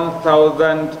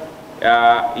 1,000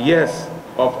 years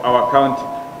of our counting.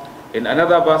 In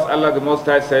another verse, Allah the Most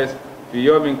High says, "Fi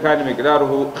yawmin kana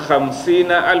miqdaruhu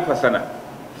 50,000 sana."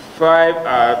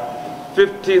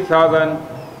 50,000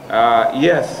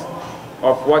 years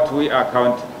of what we are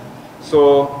counting.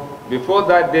 So before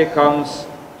that day comes,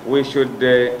 we should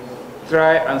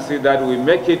try and see that we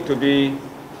make it to be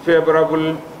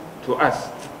favorable to us.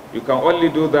 You can only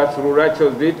do that through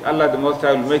righteous deed. Allah the Most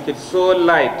High will make it so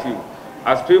light to you.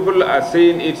 As people are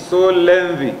saying it's so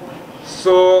lengthy,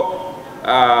 so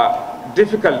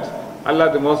difficult, Allah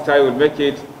the Most High will make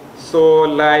it so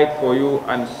light for you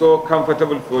and so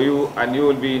comfortable for you, and you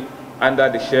will be under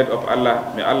the shade of Allah.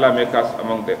 May Allah make us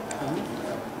among them.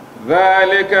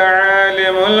 ذلك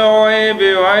عالم الغيب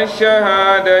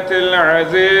والشهادة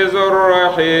العزيز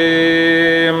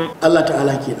الرحيم. Allah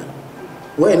ta'ala kenan.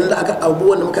 Wa'annan da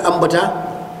abubuwan da muka ambata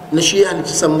na shi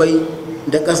halitta sammai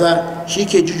da ƙasa, shi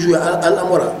ke jujjuya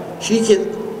al'amura, shi ke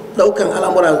ɗaukan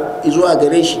al'amura zuwa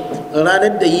gare shi.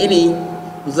 Ranar da yini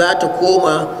za ta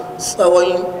koma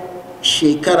tsawon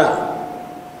shekara,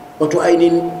 wato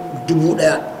ainihin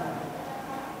 1000.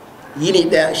 Yini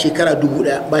ɗaya shekara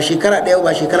 1000, ba shekara ɗaya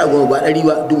ba shekara 10 ba 100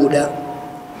 ba 1000.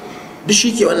 Duk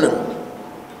shi ke wannan.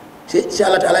 Sai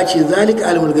Allah ta'ala ce zalika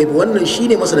alimul gaibi, wannan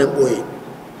shine masanin ɓoye.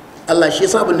 Allah shi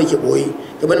yasa abin da ke ɓoye,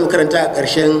 kamar da makaranta a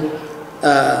ƙarshen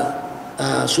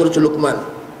suratul Luqman.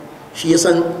 Shi ya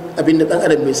san abin da ɗan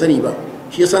adam bai sani ba,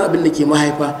 shi ya san abin da ke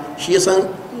mahaifa, shi ya san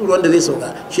ruwan da zai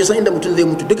sauka, shi ya san inda mutum zai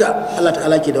mutu, duka Allah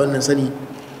ta'ala ke da wannan sani.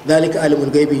 Zalika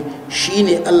alimul gaibi,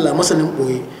 shine Allah masanin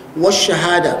ɓoye. Wasu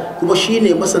shahada kuma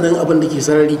shine masanin abin da ke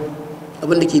sarari,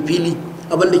 abin da ke fili,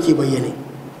 abin da ke bayyane.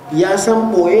 Ya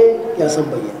san ɓoye, ya san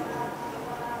bayyane.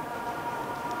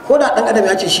 Ko da ɗan adam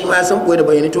ya ce shi ma ya san ɓoye da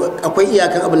bayyane, to akwai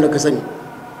iyakan abin da ka sani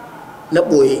na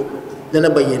ɓoye da na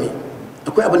bayyane.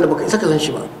 Akwai abin da baka isa ka san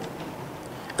shi ba.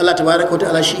 Allah tabaraka wa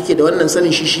ta'ala shi ke da wannan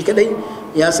sanin, shi kadai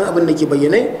ya san abin da ke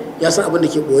bayyane, ya san abin da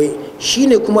ke ɓoye.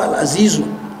 Shine kuma al-azizu.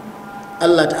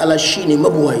 Allah ta'ala shine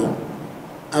mabuwayi.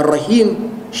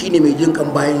 Ar-rahim shine mai jin kan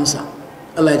bayansa.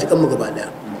 Allah ya ji kanmu gaba daya.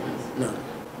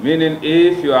 Meaning,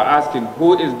 if you are asking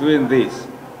who is doing this,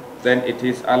 then it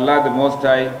is Allah the Most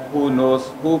High who knows,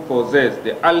 who possesses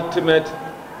the ultimate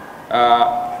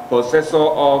possessor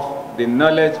of the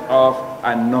knowledge of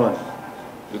unknown.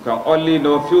 You can only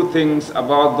know few things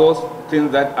about those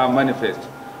things that are manifest,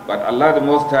 but Allah the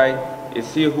Most High is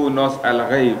He who knows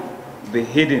al-ghaib, the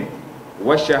hidden,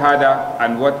 wa shahada,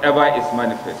 and whatever is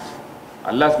manifest.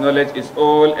 Allah's knowledge is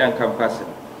all encompassing.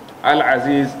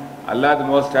 Al-Aziz, Allah the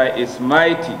Most High is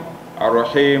mighty,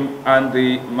 Ar-Rahim, and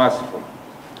the merciful.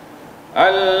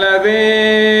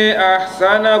 الذي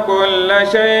أحسن كل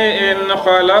شيء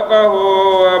خلقه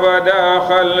وبدأ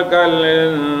خلق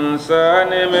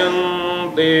الإنسان من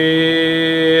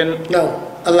طين.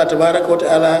 Allah tabaraka wa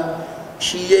ta'ala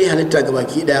shi yayi halitta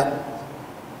gabaki daya,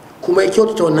 kuma ya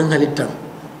kyautata wannan halittan.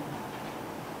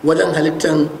 Wajen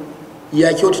halittan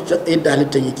ya kyautata yadda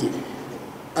halittan yake.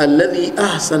 Alladhi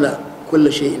ahsana kulla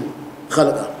shay'in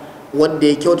khalaqa, wanda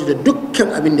ya kyautata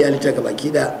dukkan abin da ya halitta ga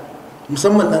baki da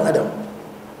musamman dan adam.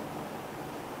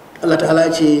 Allah ta'ala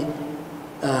ya ce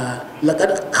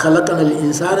laqad khalaqana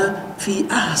al-insana fi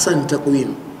ahsan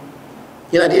taqwim.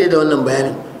 Yana daidai da wannan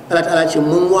bayanin. Allah ta'ala ce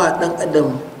mun wa dan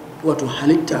adam wato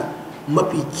halitta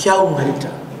mafi kyawun halitta,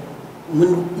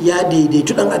 mun ya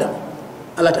daidaitu dan adam.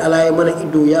 Allah ta'ala ya mana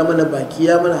ido, ya mana baki,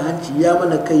 ya mana hanci, ya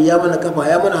mana kai, ya mana kafa,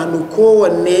 ya mana hannu,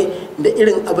 kowanne da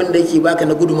irin abin da yake baka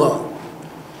na gudumawa.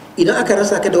 Idan aka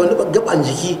rasa ka da wani gaban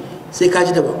jiki sai ka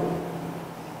ji daban,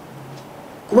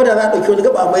 kuma da za a ɗauki wani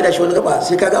gaba a maida shi wani gaba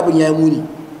sai kaga abin ya yi muni.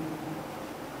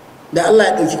 Da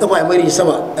Allah ya ɗauki kafa ya maida shi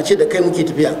sama, a ce da kai muke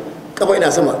tafiya, kafa ina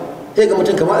sama, sai ga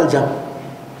mutum kamar aljan.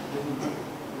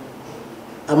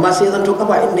 Amma sai zanto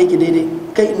kafa inda yake daidai,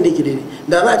 kai inda yake daidai.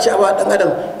 Da za a ce a ba dan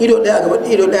adam ido ɗaya a gaba,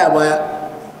 ido ɗaya a baya,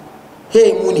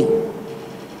 he muni.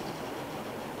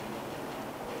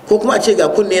 Ko kuma a ce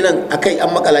ga kunne nan a kai an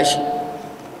makala shi,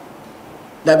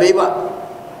 da bai ba.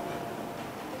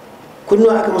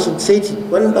 Kunnuwa aka masu saiti,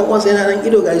 wannan dan uwansa yana nan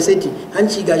ido gashi saiti,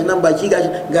 hanci gashi nan, baki gashi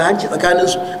ga hanci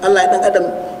tsakaninsu. Allah ya dan adam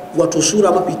wato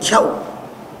sura mafi kyau.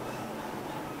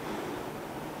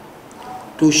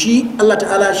 To shi Allah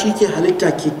ta'ala shi ke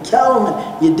halitta kyakkyawan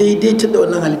ya daidaita da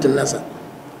wannan halittar nasa.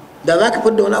 Da za ka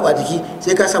fidda wani abu a jiki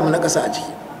sai ka samu nakasa a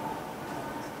ciki.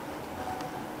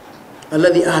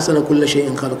 Alladhi ahsana kulla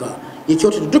shay'in khalqa, ya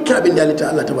kyautata dukkan abin da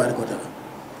halitta Allah tabaraka wa ta'ala.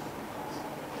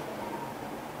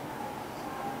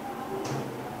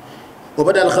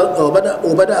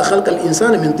 wa bada khalqal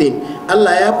insani min tin.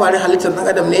 Allah ya fara halittar dan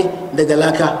adam ne daga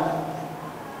laka.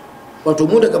 Wato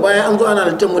mu daga baya an zo ana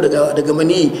halittar mu daga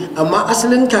maniyi, amma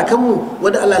asalin kakanmu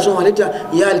wanda Allah ya son halitta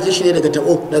ya halitta shi ne daga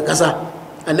tabo, daga ƙasa,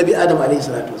 annabi Adam alaihi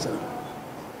salatu wasalam.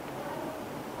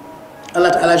 Allah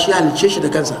ta'ala shi halicce shi da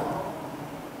kansa,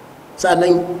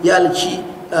 sannan ya halicci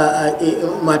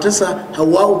matarsa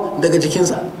Hawwa'u daga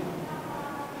jikinsa.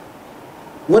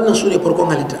 wannan su ne farkon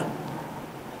halitta.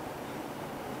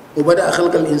 ubada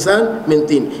khalqal insan min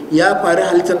tin, ya fara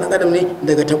halittar dan adam ne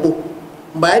daga tabo.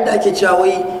 Ba yadda ake cewa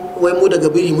wai mu daga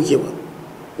biri muke ba,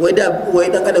 wai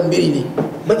dan adam biri ne,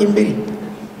 bakin biri.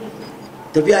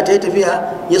 Tafiya ta yi tafiya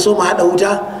ya so mu hada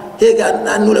wuta, sai ga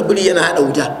an nuna biri yana hada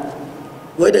wuta.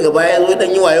 Wai daga baya zo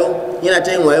dan yi wayo, yana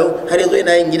ta yin wayo har yazo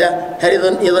yana yin gida, har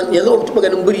yanzu ba taba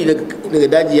ganin biri daga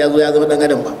daji ya zo ya zama dan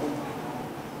adam ba.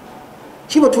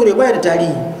 Shi bature baya da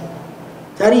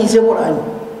tarihi sai Qur'ani.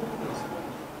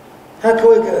 Haka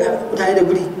kawai mutane da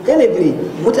biri, kai ne biri,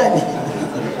 mutane.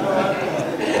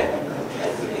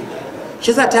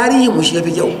 Shi sa tarihin mu shi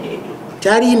yafi kyau,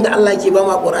 tarihin da Allah yake ba mu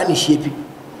a Qur'ani shi yafi.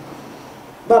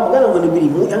 Ba magana wani biri,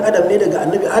 mu yan adam ne daga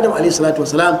annabi Adam alaihi salatu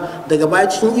wasalam. Daga baya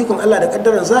cikin ikon Allah da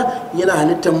kaddaransa yana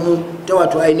halittar mu ta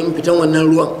wato ainihin fitan wannan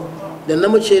ruwan, da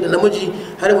namiji da namiji,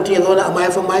 har mutum ya zauna a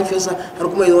mahaifiyarsa, har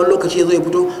kuma ya wani lokaci ya zo ya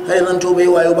fito, har ya zanto bai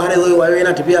wayo ba, har ya zo ya wayo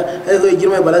yana tafiya, har ya zo ya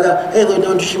girma ya balaga, har ya zo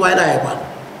ya shi ma yana haifa.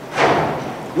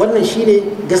 Wannan shine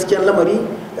gaskiyar lamari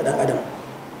ga dan adam.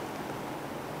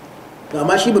 To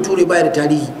amma shi bature baya da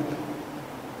tarihi,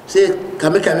 sai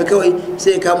kame kawai,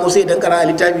 sai ya kamo, sai dan kara a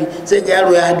littafi, sai ga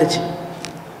yaro ya haddace.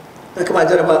 Haka ba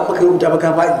jaraba maka rubuta ba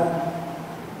ka faɗi.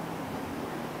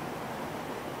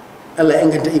 Allah ya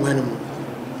inganta imanin mu.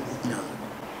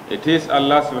 It is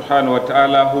Allah subhanahu wa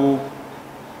ta'ala who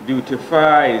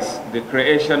beautifies the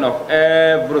creation of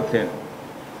everything,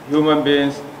 human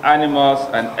beings, animals,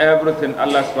 and everything.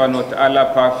 Allah subhanahu wa ta'ala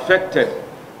perfected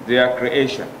their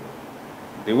creation.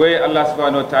 The way Allah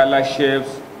subhanahu wa ta'ala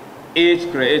shapes each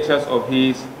creature of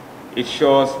his, it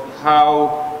shows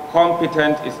how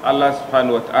competent is Allah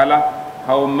subhanahu wa ta'ala,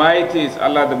 how mighty is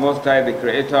Allah the Most High, the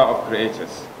creator of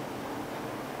creatures.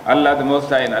 Allah the Most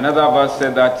High in another verse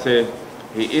said that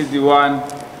he is the one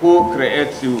who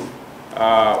creates you.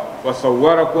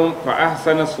 وَصَوَّرَكُمْ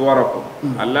فَأَحْسَنَ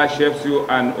صُوَرَكُمْ. Allah shapes you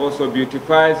and also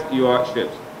beautifies your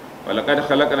shapes. وَلَقَدْ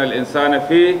خَلَقْنَا الْإِنسَانَ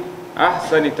فِي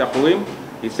أَحْسَنِ تَقْوِيمٍ.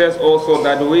 He says also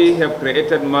that we have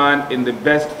created man in the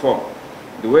best form.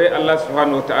 The way Allah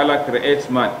subhanahu wa ta'ala creates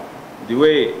man, the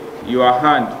way your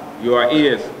hand, your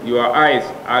ears, your eyes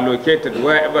are located,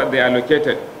 wherever they are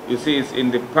located, you see it's in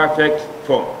the perfect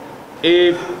form.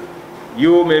 If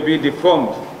you may be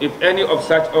deformed, if any of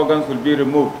such organs will be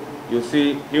removed, you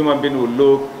see human being will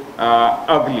look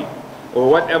ugly. Or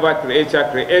whatever creature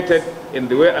created in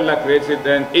the way Allah created,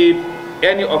 then if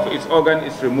any of its organ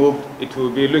is removed, it will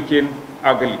be looking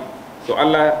ugly. So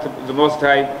Allah the Most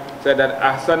High said that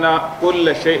ahsana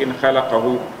kulla shay'in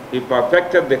khalaqahu. He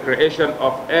perfected the creation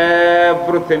of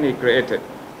everything he created.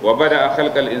 Wa bada'a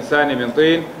khalqal insani min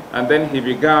tin, and then he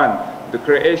began the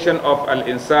creation of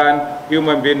al-insan,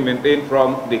 human being, min tin,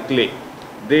 from the clay.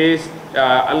 This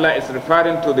Allah is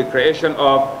referring to the creation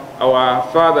of our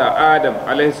father Adam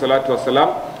alayhi salatu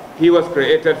wasalam, he was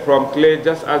created from clay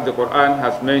just as the Quran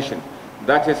has mentioned.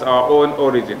 That is our own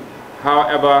origin.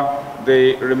 However,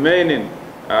 the remaining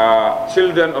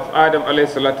children of Adam alayhi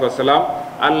salatu wasalam,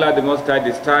 Allah the Most High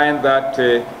destined that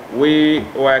we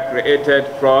were created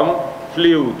from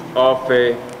fluid of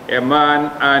a man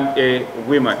and a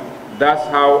woman. That's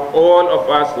how all of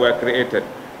us were created.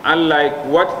 Unlike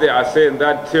what they are saying,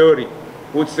 that theory,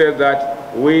 which says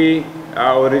that we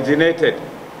originated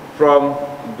from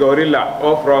gorilla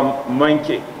or from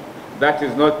monkey. That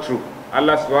is not true.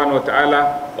 Allah subhanahu wa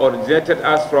ta'ala originated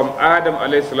us from Adam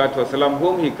alayhi salatu wasalam,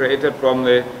 whom he created from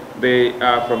the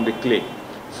clay.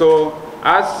 So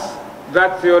as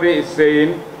that theory is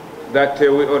saying that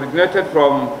we originated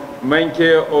from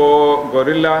monkey or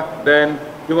gorilla, then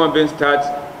human beings start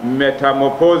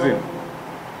metamorphosing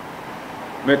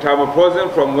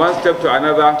from one step to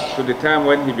another to the time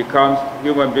when he becomes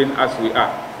human being as we are.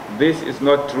 This is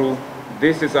not true.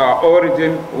 This is our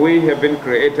origin. We have been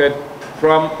created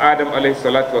from Adam alayhi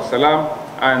salatu wasalam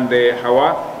and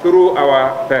Hawa through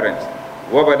our parents.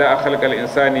 وَبَدَأَ خَلْقَ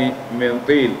الْإِنسَانِ مِنْ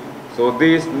طِينٍ. So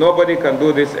this, nobody can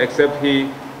do this except He,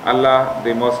 Allah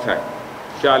the Most High.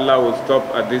 Inshallah, we'll stop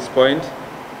at this point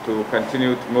to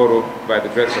continue tomorrow by the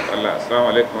grace of Allah.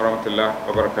 Assalamu alaikum wa rahmatullahi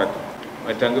wa barakatuh.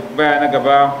 Mai tambaya na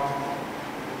gaba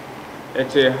ya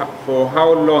ce, for how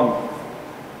long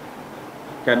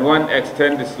can one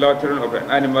extend the slaughtering of an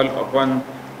animal upon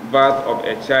birth of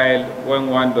a child when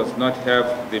one does not have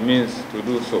the means to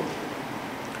do so?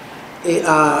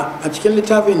 A cikin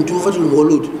littafin Tufatul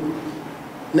Maulud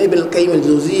na Ibn Qayyim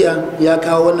al-Jawziyya ya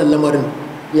kawo wannan lamarin,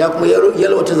 ya kuma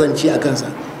yalwata zance a kansa.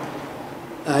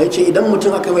 Ya ce idan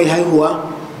mutum aka mai haihuwa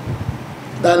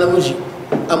ɗa namiji,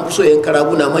 an fi so yanka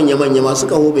raguna manya-manya masu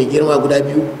kaho mai girma guda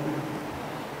biyu,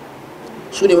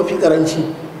 su ne mafi karanci.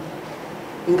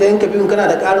 In ka yanka biyun kana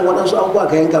da ƙarin waɗansu abubuwa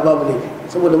ka yanka babu laifi,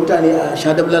 saboda mutane a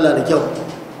sha dablala da kyau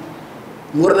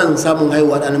murnan samun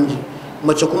haihuwa ɗa namiji.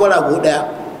 Mace kuma rago ɗaya,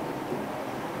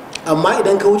 amma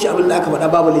idan ka wuce abin da aka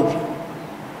faɗa babu laifi.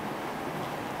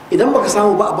 Idan baka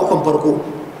samu ba a bakon farko,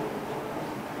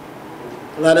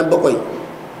 ranar bakwai,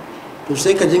 to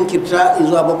sai ka jinkirta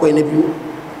zuwa bakwai na biyu,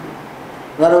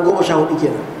 ranar 14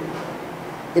 kenan.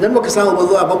 Idan baka samu ba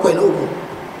zuwa bakwai na uku,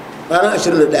 ranar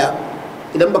 21.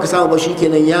 Idan baka samu ba shi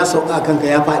kenan ya sauka kanka,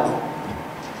 ya faɗi.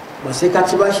 Ba sai ka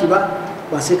ci bashi ba,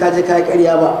 ba sai ka je ka yi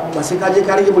ƙarya ba, ba sai ka je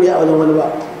ka rage murya a wajen wani ba.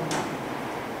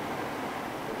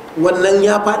 Wannan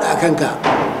ya faɗi a kanka,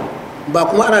 ba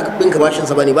kuma ana binka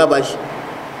bashinsa ba ne, ba bashi,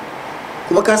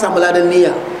 kuma ka samu ladan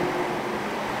niyya.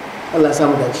 Allah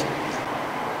samu dace.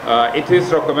 It is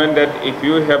recommended, if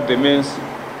you have the means,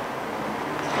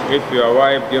 if your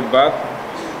wife gives birth,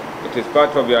 it is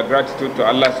part of your gratitude to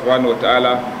Allah subhanahu wa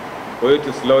ta'ala for you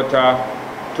to slaughter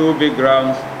 2 big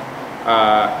rams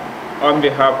on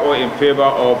behalf or in favor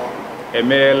of a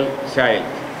male child.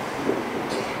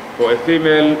 For a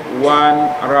female,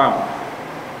 1 ram.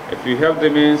 If you have the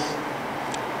means,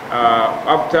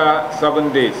 after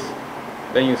 7 days,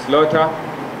 then you slaughter.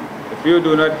 If you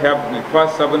do not have the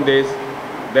first 7 days,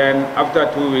 then after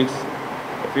 2 weeks.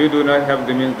 If you do not have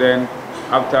the means, then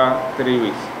after 3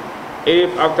 weeks.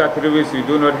 If after 3 weeks you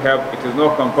do not have, it is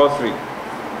not compulsory.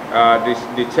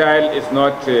 The child is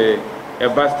not a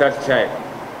bastard child,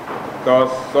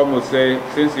 because some will say,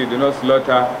 since you do not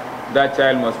slaughter, that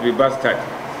child must be bastard.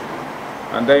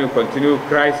 And then you continue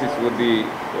crisis with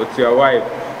your wife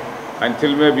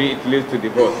until maybe it leads to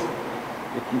divorce.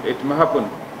 It may happen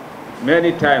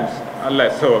many times. Allah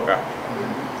ya sauka.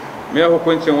 Me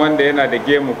hukuncin wanda yana da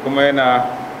gemu kuma yana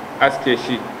aske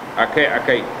shi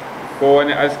akai-akai, ko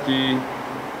wani aski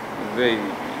zai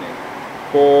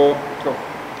ko to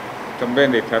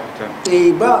tambayan da ta fita.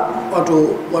 Ba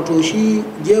wato shi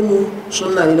gemu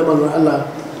sunna ne na manzon Allah,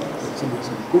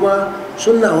 kuma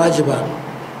sunna wajiba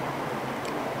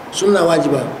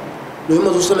domin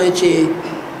manzon sunna ya ce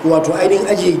wato ainihin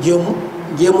ajiye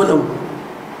gemunan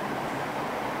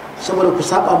saboda ku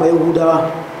saba ma Yahudawa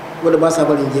wanda ba sa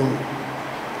barin gemu.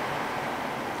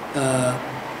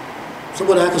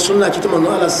 Saboda haka sunna ce ta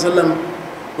manzon Allah sallallahu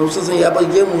alaihi wasallam, ya bar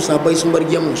gemu, sabai sun bar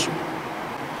gemun su.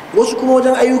 Wasu kuma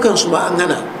wajen ayyukansu ma an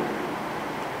hana,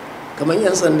 kamar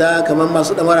 'yan sanda, kamar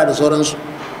masu damara da sauransu.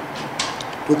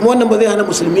 To kuma wannan ba zai hana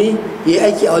musulmi ya yi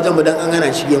aiki a wajen ba don an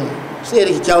hana shi gemu, sai ya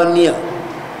da kyakkyawan niyya.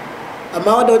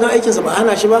 Amma wanda wajen aikinsa ba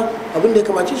hana shi ba, abin da ya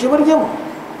kamace shi bar gemu,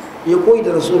 ya koyi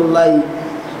da Rasulullahi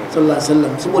sallallahu alaihi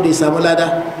wasallam, saboda ya samu lada.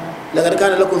 Laqad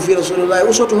kana lakum fi Rasulillahi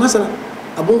uswatun hasana.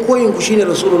 Abun koyin ku shine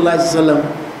Rasulullahi sallallahu alaihi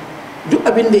wasallam. Duk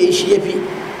abin da ya shi yafi.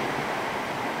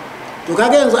 To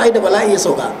kaga yanzu ai da bala'i ya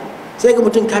sauka, sai ga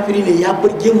mutum kafiri ne ya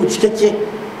burge mu cikakke,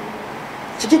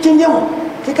 cikakken gemu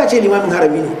kai ka ce limamin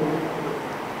harami ne,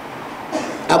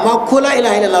 amma ko la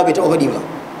ilaha illallah bai taɓa faɗi ba.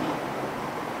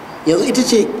 yanzu ita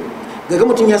ce gaga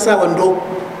mutum ya sa wando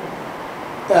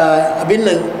abin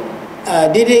nan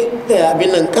daidai abin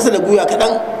nan ƙasa da guya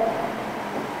kaɗan,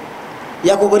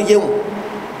 ya ko bar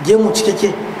gemu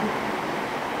cikakke,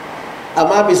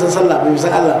 amma bai san sallah bai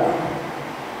san Allah ba,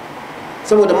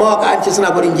 saboda mawaka an ce suna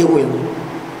barin gemu yanzu.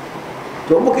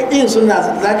 to muka yin sunna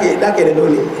za ka yi da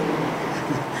dole.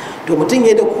 to mutum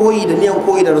ya da koyi da niyan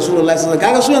koyi da rasulullahi sallallahu alaihi wasallam,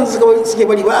 kaga su yanzu suke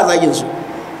bari ba a zagin su,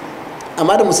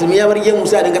 amma da musulmi ya bar gemu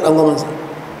sai a dinga dangwamansa.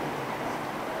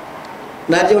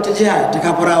 na je wata jiha ta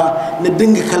kafarawa na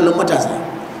dinga kallon matasa,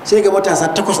 sai ga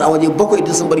matasa 8 a waje 7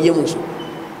 duk sun bar gemun su,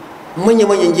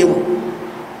 manya-manyan gemu.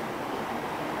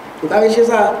 to kaga shi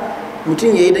yasa mutum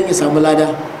yayi dan ya samu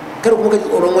lada, kar kuma ka ji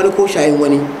tsoron wani ko shayin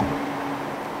wani.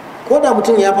 ko da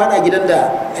mutum ya fada gidan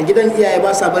da a gidan iyaye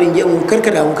ba sa barin gemu, kar ka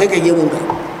damu kai ka gemun ka.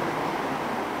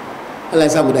 Allah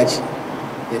ya sa mu dace.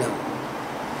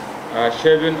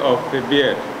 Shaving of the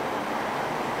beard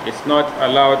is not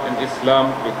allowed in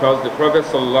Islam because the Prophet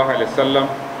ﷺ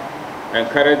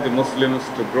encouraged the Muslims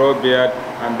to grow beard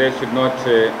and they should not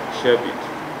shave it.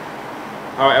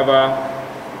 However,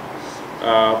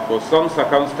 for some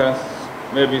circumstances,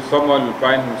 maybe someone will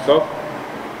find himself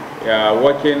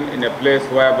working in a place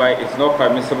whereby it's not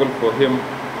permissible for him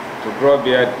to grow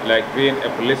beard, like being a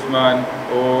policeman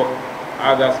or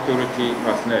other security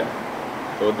personnel.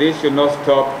 So this should not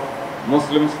stop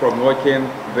Muslims from working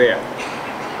there.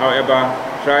 However,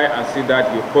 try and see that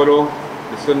you follow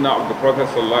the sunnah of the Prophet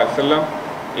ﷺ,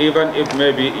 even if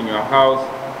maybe in your house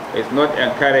it's not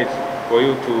encouraged for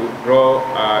you to grow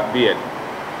a beard.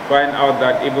 Find out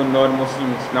that even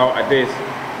non-Muslims nowadays,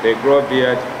 they grow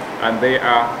beard and they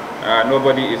are,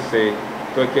 nobody is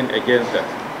talking against that.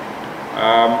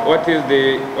 What is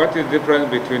the difference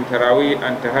between Taraweeh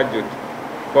and Tahajjud?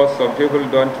 Because some people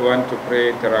don't want to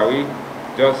pray Taraweeh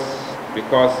just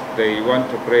because they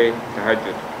want to pray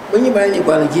Tahajjud. Mun yi bayani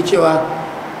kwanaki cewa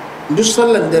duk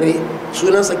sallan dare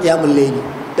sunansa qiyamul layli,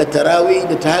 da Taraweeh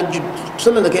da Tahajjud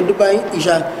sallan da kai duk bayan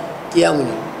isha qiyamu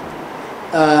ne.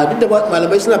 Duk da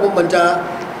malamai suna bambanta,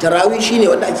 Taraweeh shine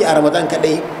wanda ake a Ramadan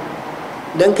kadai,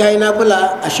 dan kai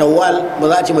nafila a Shawwal ba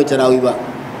za a ce mai Taraweeh ba.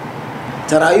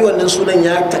 Taraweeh wannan sunan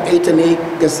ya takaita ne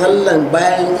ga sallan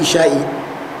bayan isha'i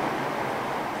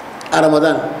a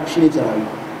Ramadan, shine Taraweeh,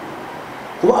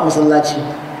 kuma a masallaci,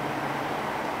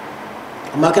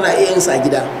 amma kana iya yin sa a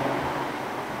gida,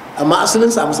 amma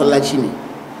asalinsa a masallaci ne,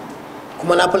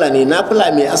 kuma nafila ne,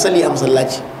 nafila mai asali a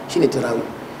masallaci shine Taraweeh.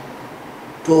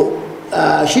 To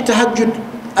shi Tahajjud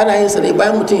ana yin sa ne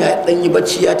bayan mutum ya dan yi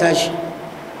bacci ya tashi,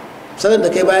 sanan da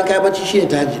kai bayan kai bacci shine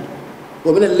Tahajjud.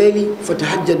 wa min al-layli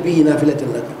fatahajjad bihi nafilatan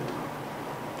lak,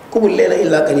 qumul layla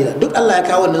illa qalila. Duk Allah ya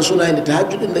kawo wannan sunayen da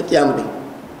Tahajjud din da qiyam din.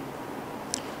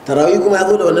 Tarawih kuma ya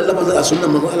zo da wannan lafazin a sunnan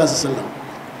manzon Allah sallallahu alaihi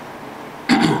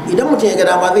wasallam. Idan mutum ya ga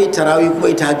dama zai tarawih kuma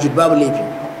ya Tahajjud babu laifi.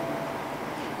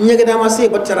 In ya ga dama sai ya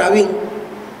bar tarawih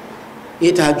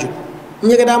ya Tahajjud, in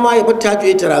ya ga dama ya bar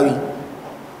Tahajjud ya tarawih,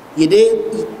 ya dai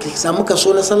samu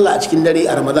kaso na sallah a cikin dare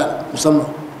a Ramadan musamman.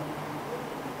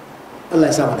 Allah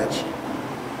ya samu dace.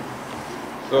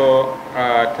 So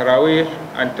Tarawih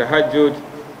and Tahajjud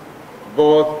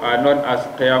both are known as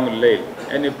Qiyamul Layl.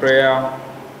 Any prayer,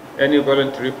 any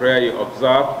voluntary prayer you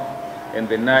observe in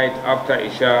the night after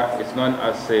Isha is known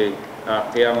as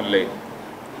Qiyamul Layl.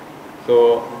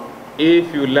 So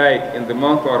if you like, in the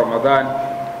month of Ramadan,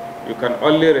 you can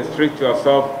only restrict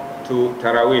yourself to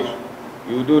Tarawih.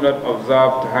 You do not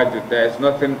observe Tahajjud. There is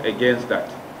nothing against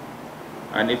that.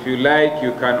 And if you like,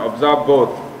 you can observe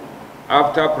both.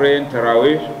 After praying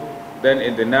Tarawih, then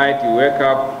in the night you wake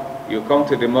up, you come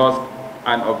to the mosque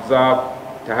and observe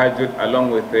Tahajjud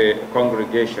along with the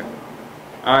congregation.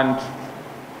 And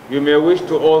you may wish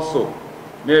to also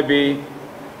maybe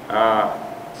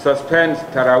suspend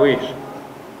Tarawih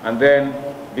and then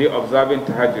be observing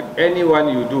Tahajjud. Any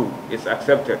one you do is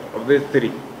accepted of these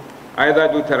three. Either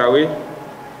do Tarawih,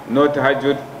 no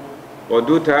Tahajjud, or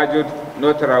do Tahajjud,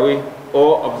 no Tarawih,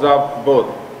 or observe both.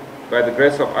 By the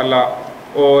grace of Allah,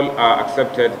 all are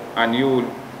accepted and you will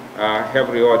have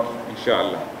reward,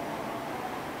 inshallah.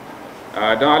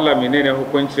 Don Allah menene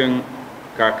hukuncin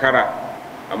kakara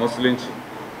a musulunci?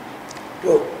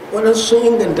 To waɗansu sun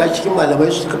inganta cikin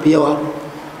malamai suka fi yawa,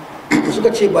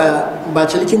 suka ce ba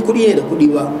cinikin kuɗi ne da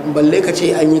kuɗi ba, balle ka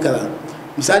ce an yi kaza.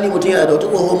 Misali mutum yana da wata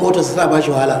tsohon motar sa ba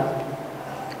shi wahala,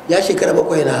 ya shekara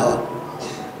 7 yana hawa,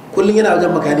 kullum yana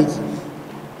wajen makaniki,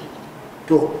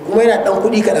 to kuma yana ɗan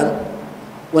kuɗi kaɗan,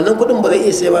 wannan kuɗin ba zai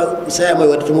iya saya mai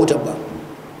wata motar ba,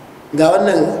 ga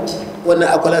wannan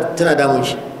akwalar tana damun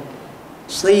shi,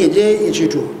 sai ya je ya ce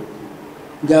to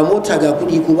ga mota ga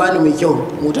kuɗi ku bani mai kyau,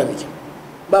 mota mai kyau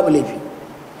babu laifi.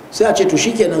 Sai a ce to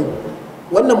shikenan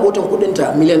wannan motan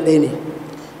kuɗinta miliyan 1 ne,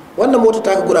 wannan mota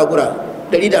ta ka gura-gura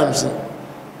 150,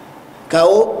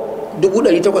 kawo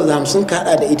 850 ka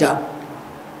haɗa da ita,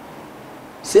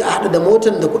 sai a haɗa da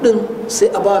motan da kuɗin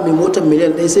sai a ba mai motan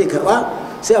miliyan 1 sai karɓa,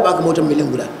 sai a baka motan miliyan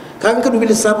guda. Ka ka dubi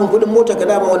lissafin kuɗin mota ka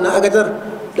dama wannan agatar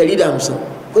 150,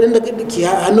 kuɗin da ke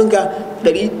hannunka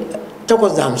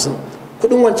 850,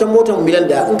 kuɗin wancan motan miliyan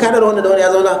 1, in ka haɗa da wanda da wani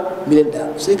ya zauna miliyan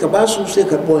 1, sai ka ba su sai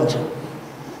karɓi wancan.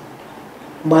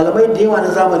 Malamai da yawa na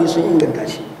zamani sun inganta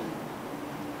shi,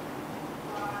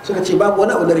 suka ce babu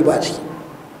wani abu na riba a ciki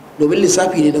domin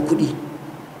lissafi ne na kuɗi.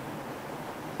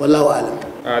 Wallahu alam.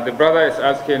 The brother is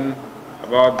asking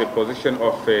about the position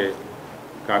of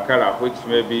kakara, which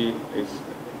maybe is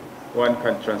one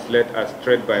can translate as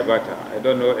trade by barter. I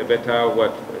don't know a better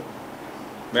word for it.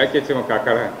 Me ake ce ma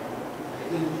kakara?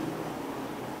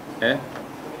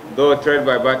 Though trade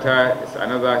by barter is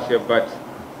another shape, but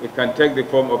it can take the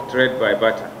form of trade by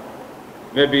barter.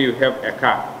 Maybe you have a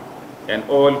car, an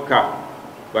old car,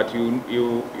 but you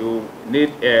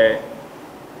need a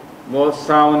more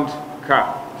sound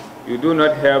car. You do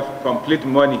not have complete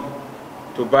money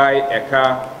to buy a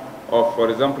car of, for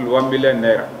example, 1 million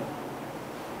naira.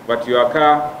 But your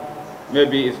car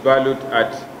maybe is valued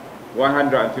at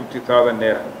 150,000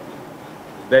 naira.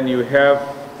 Then you have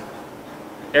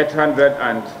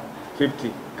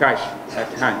 850 cash at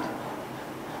hand.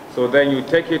 So then you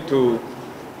take it to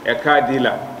a car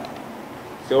dealer.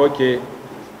 Say, okay,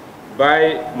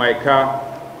 buy my car,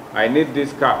 I need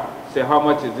this car. Say, how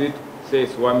much is it? Say,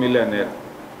 it's 1 million naira.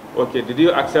 Okay, did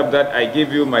you accept that I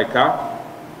give you my car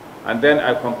and then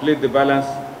I complete the balance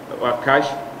or cash?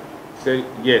 Say,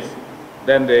 yes.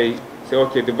 Then they say,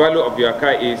 okay, the value of your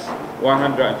car is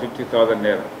 150,000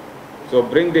 naira. So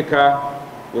bring the car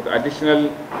with additional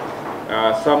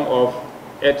sum of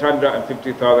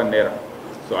 850,000 naira.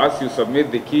 So as you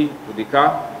submit the key to the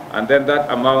car, and then that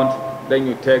amount, then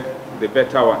you take the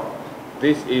better one.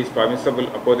 This is permissible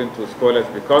according to scholars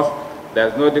because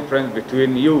there's no difference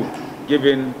between you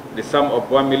giving the sum of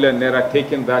 1 million naira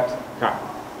taking that car,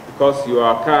 because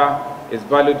your car is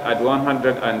valued at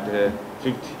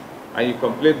 150 and you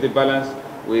complete the balance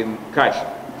with cash.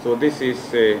 So this is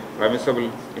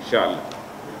permissible, inshallah.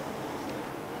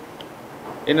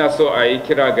 Ina so a yi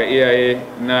kira ga iyaye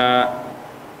na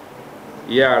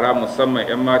yara musamman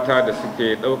 'yan mata da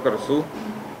suke ɗaukar su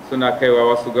suna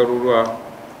kaiwa wasu garuruwa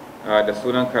da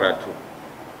sunan karatu.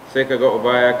 Sai kaga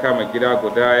uba ya kama gida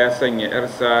guda ya sanya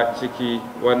 'yarsa ciki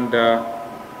wanda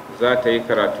za ta yi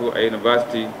karatu a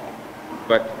university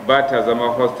ba ta zama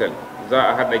hostel,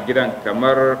 za a haɗa gidan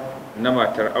kamar na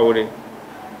matar aure,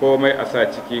 komai a sa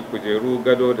ciki, kujeru,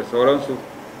 gado da sauransu.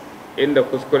 Inda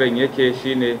kuskuren yake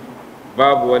shine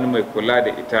babu wani mai kula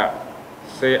da ita,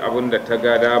 sai abin da ta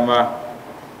ga dama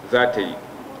za ta yi,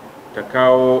 ta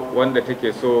kawo wanda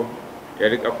take so ya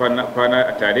rika kwana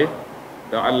a tare.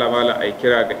 Don Allah mala ai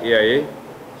kira ga iyaye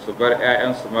su bar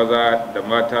 'ya'yansu maza da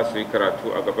mata su yi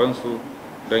karatu a gabansu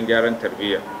don gyaran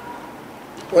tarbiyya.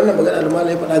 Wannan magana da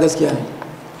malai faɗa gaskiya ne.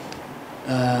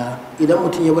 Idan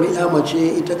mutum ya bar ya mace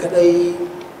ita kadai,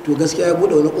 to gaskiya ya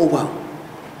buɗe wani ƙofa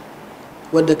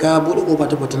wadda ka buɗe ƙofa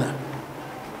ta fitina.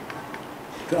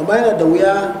 To amma yana da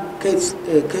wuya kai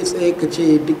tsaye ka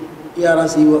ce duk yara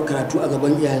su yi karatu a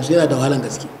gaban iyayensu, yana da wahalan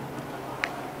gaske.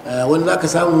 Wani za ka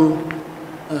samu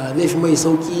zai fi mai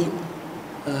sauki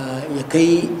ya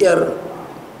kai yar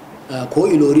ko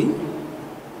ilori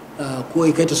ko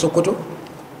ya kai ta sokoto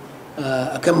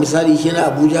akan misali shi na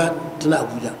abuja tana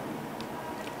abuja,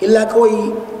 illa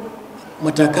kawai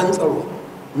matakan tsaro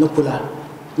na kula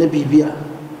na bibiya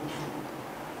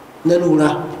na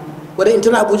lura, wadda in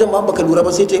tana abuja ma baka lura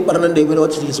ba sai ta yi barnan da ya bada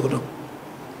wacce take sokoto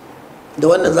da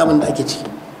wannan zamanin da ake ciki.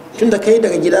 Tun da kai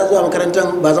daga gida zuwa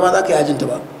makarantar ba zama za ka yi ajinta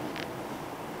ba,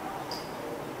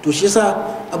 to shi yasa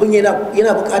abin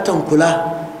yana bukatan kula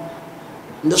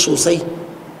na sosai.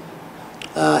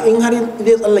 In har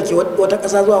zai tsallake wata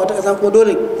ƙasa zuwa wata ƙasa kuma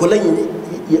dole kulan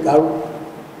ya ƙaru.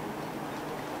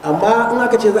 Amma in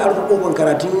aka ce za a rufe ƙofar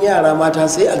karatun yara mata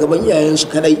sai a gaban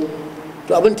iyayensu kadai,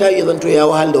 to abin ta yi zanto ya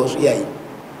wahal da wasu iyaye,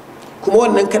 kuma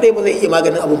wannan kadai ba zai iya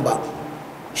maganin abin ba.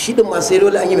 Shi din ma sai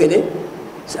dole an yi mai ne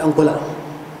sai an kula.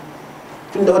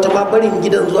 Tunda wata ma barin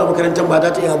gidan zuwa makarantar ba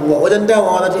za ta yi abubuwa, wajen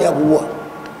dawowa za ta yi abubuwa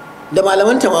da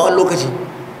malamanta ma wani lokaci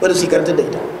wadda su karantar da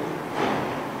ita.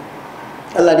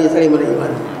 Allah dai ya tsare mana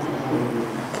imani.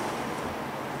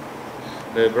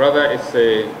 The brother is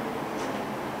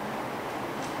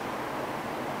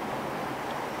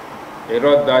he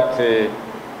wrote that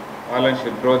Alan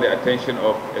should draw the attention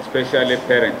of especially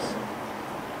parents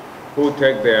who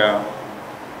take their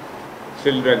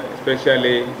children,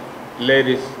 especially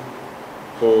ladies,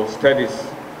 for studies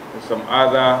to some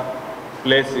other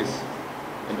places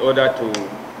in order to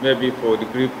maybe for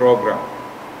degree program.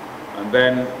 And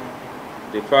then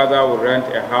the father will rent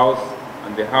a house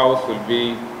and the house will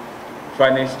be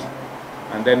furnished,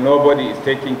 and then nobody is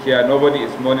taking care, nobody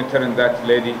is monitoring that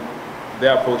lady,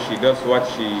 therefore she does what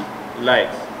she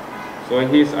likes. So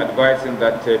he is advising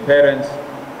that parents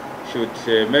should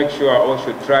make sure or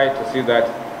should try to see that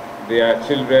their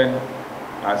children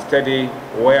are steady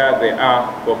where they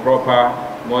are for proper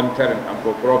monitoring and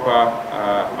for proper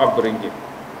upbringing.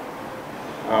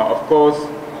 Of course,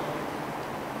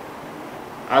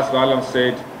 as Malam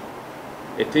said,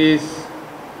 it is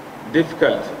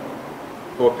difficult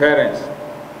for parents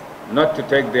not to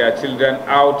take their children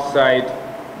outside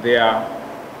their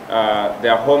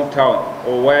hometown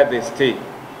or where they stay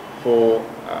for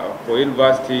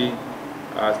university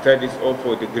studies or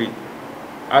for degree.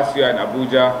 As you are in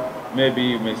Abuja, maybe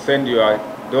you may send your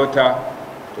daughter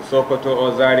to Sokoto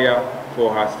or Zaria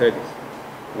for her studies.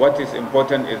 What is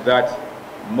important is that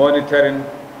monitoring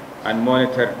and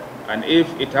monitoring. And if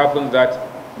it happens that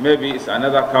maybe it's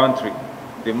another country,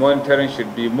 the monitoring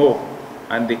should be more,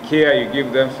 and the care you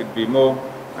give them should be more,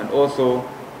 and also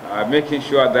making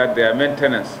sure that their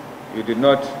maintenance, you do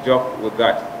not joke with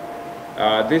that.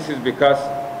 This is because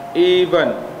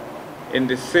even in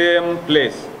the same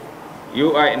place,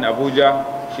 you are in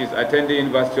Abuja, she's attending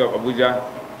University of Abuja,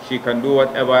 she can do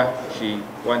whatever she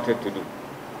wanted to do.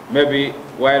 Maybe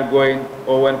while going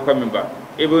or when coming back,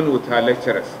 even with her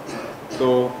lecturers.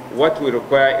 So what we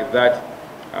require is that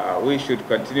we should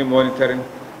continue monitoring,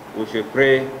 we should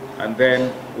pray, and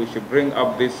then we should bring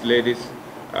up these ladies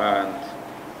and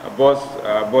both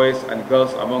boys and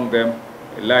girls among them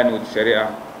in line with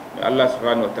Sharia. May Allah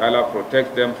subhanahu wa ta'ala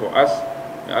protect them for us.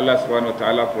 May Allah subhanahu wa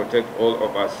ta'ala protect all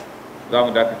of us. Za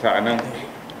mu dakata a nan,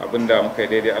 abinda muka yi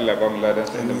daidai Allah ba mu ladan,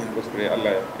 sanda mu kuskure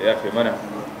Allah ya yafe mana,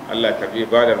 Allah ya karbi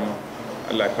ibadar mu,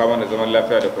 Allah ya kawo mana zaman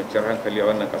lafiya da kwanciyar hankali a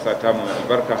wannan ƙasa ta mu mai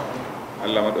albarka.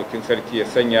 Allah madaukin sarki ya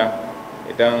sanya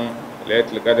idan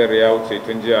Lailatul Qadr ya wuce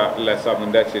tun jiya, Allah ya sa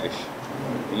mun dace da shi.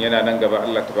 In yana nan gaba,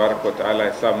 Allah tabaraka wa ta'ala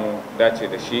ya sa mu dace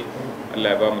da shi. Allah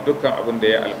ya ba mu dukkan abin da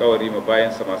ya alƙawari mu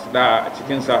bayan sa masu da'a a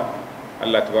cikin sa.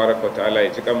 Allah tabaraka wa ta'ala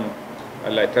ya ji kanmu,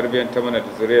 Allah ya tarbiyanta mana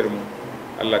da zuriyar mu.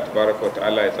 Allah tabaraka wa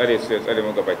ta'ala ya tsare su, ya tsare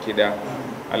mu gabaki da.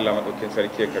 Allah madaukin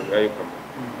sarki ya karbi ayyukan mu.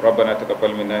 ربنا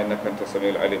تقبل منا انك انت السميع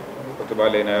العليم وتب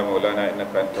علينا يا مولانا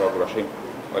انك انت التواب الرحيم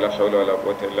ولا حول ولا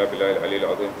قوه الا بالله العلي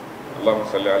العظيم. اللهم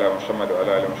صل على محمد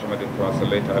وعلى ال محمد كما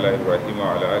صليت على ابراهيم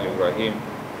وعلى ال ابراهيم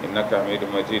انك حميد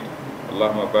مجيد.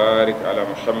 اللهم بارك على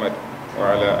محمد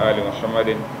وعلى ال محمد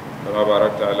كما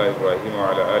باركت على ابراهيم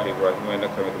وعلى ال ابراهيم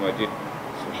انك حميد مجيد.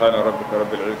 سبحان ربك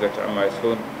رب العزه عما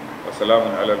يصفون وسلام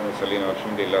على المرسلين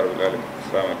والحمد لله رب العالمين.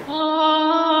 السلام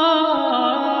عليكم.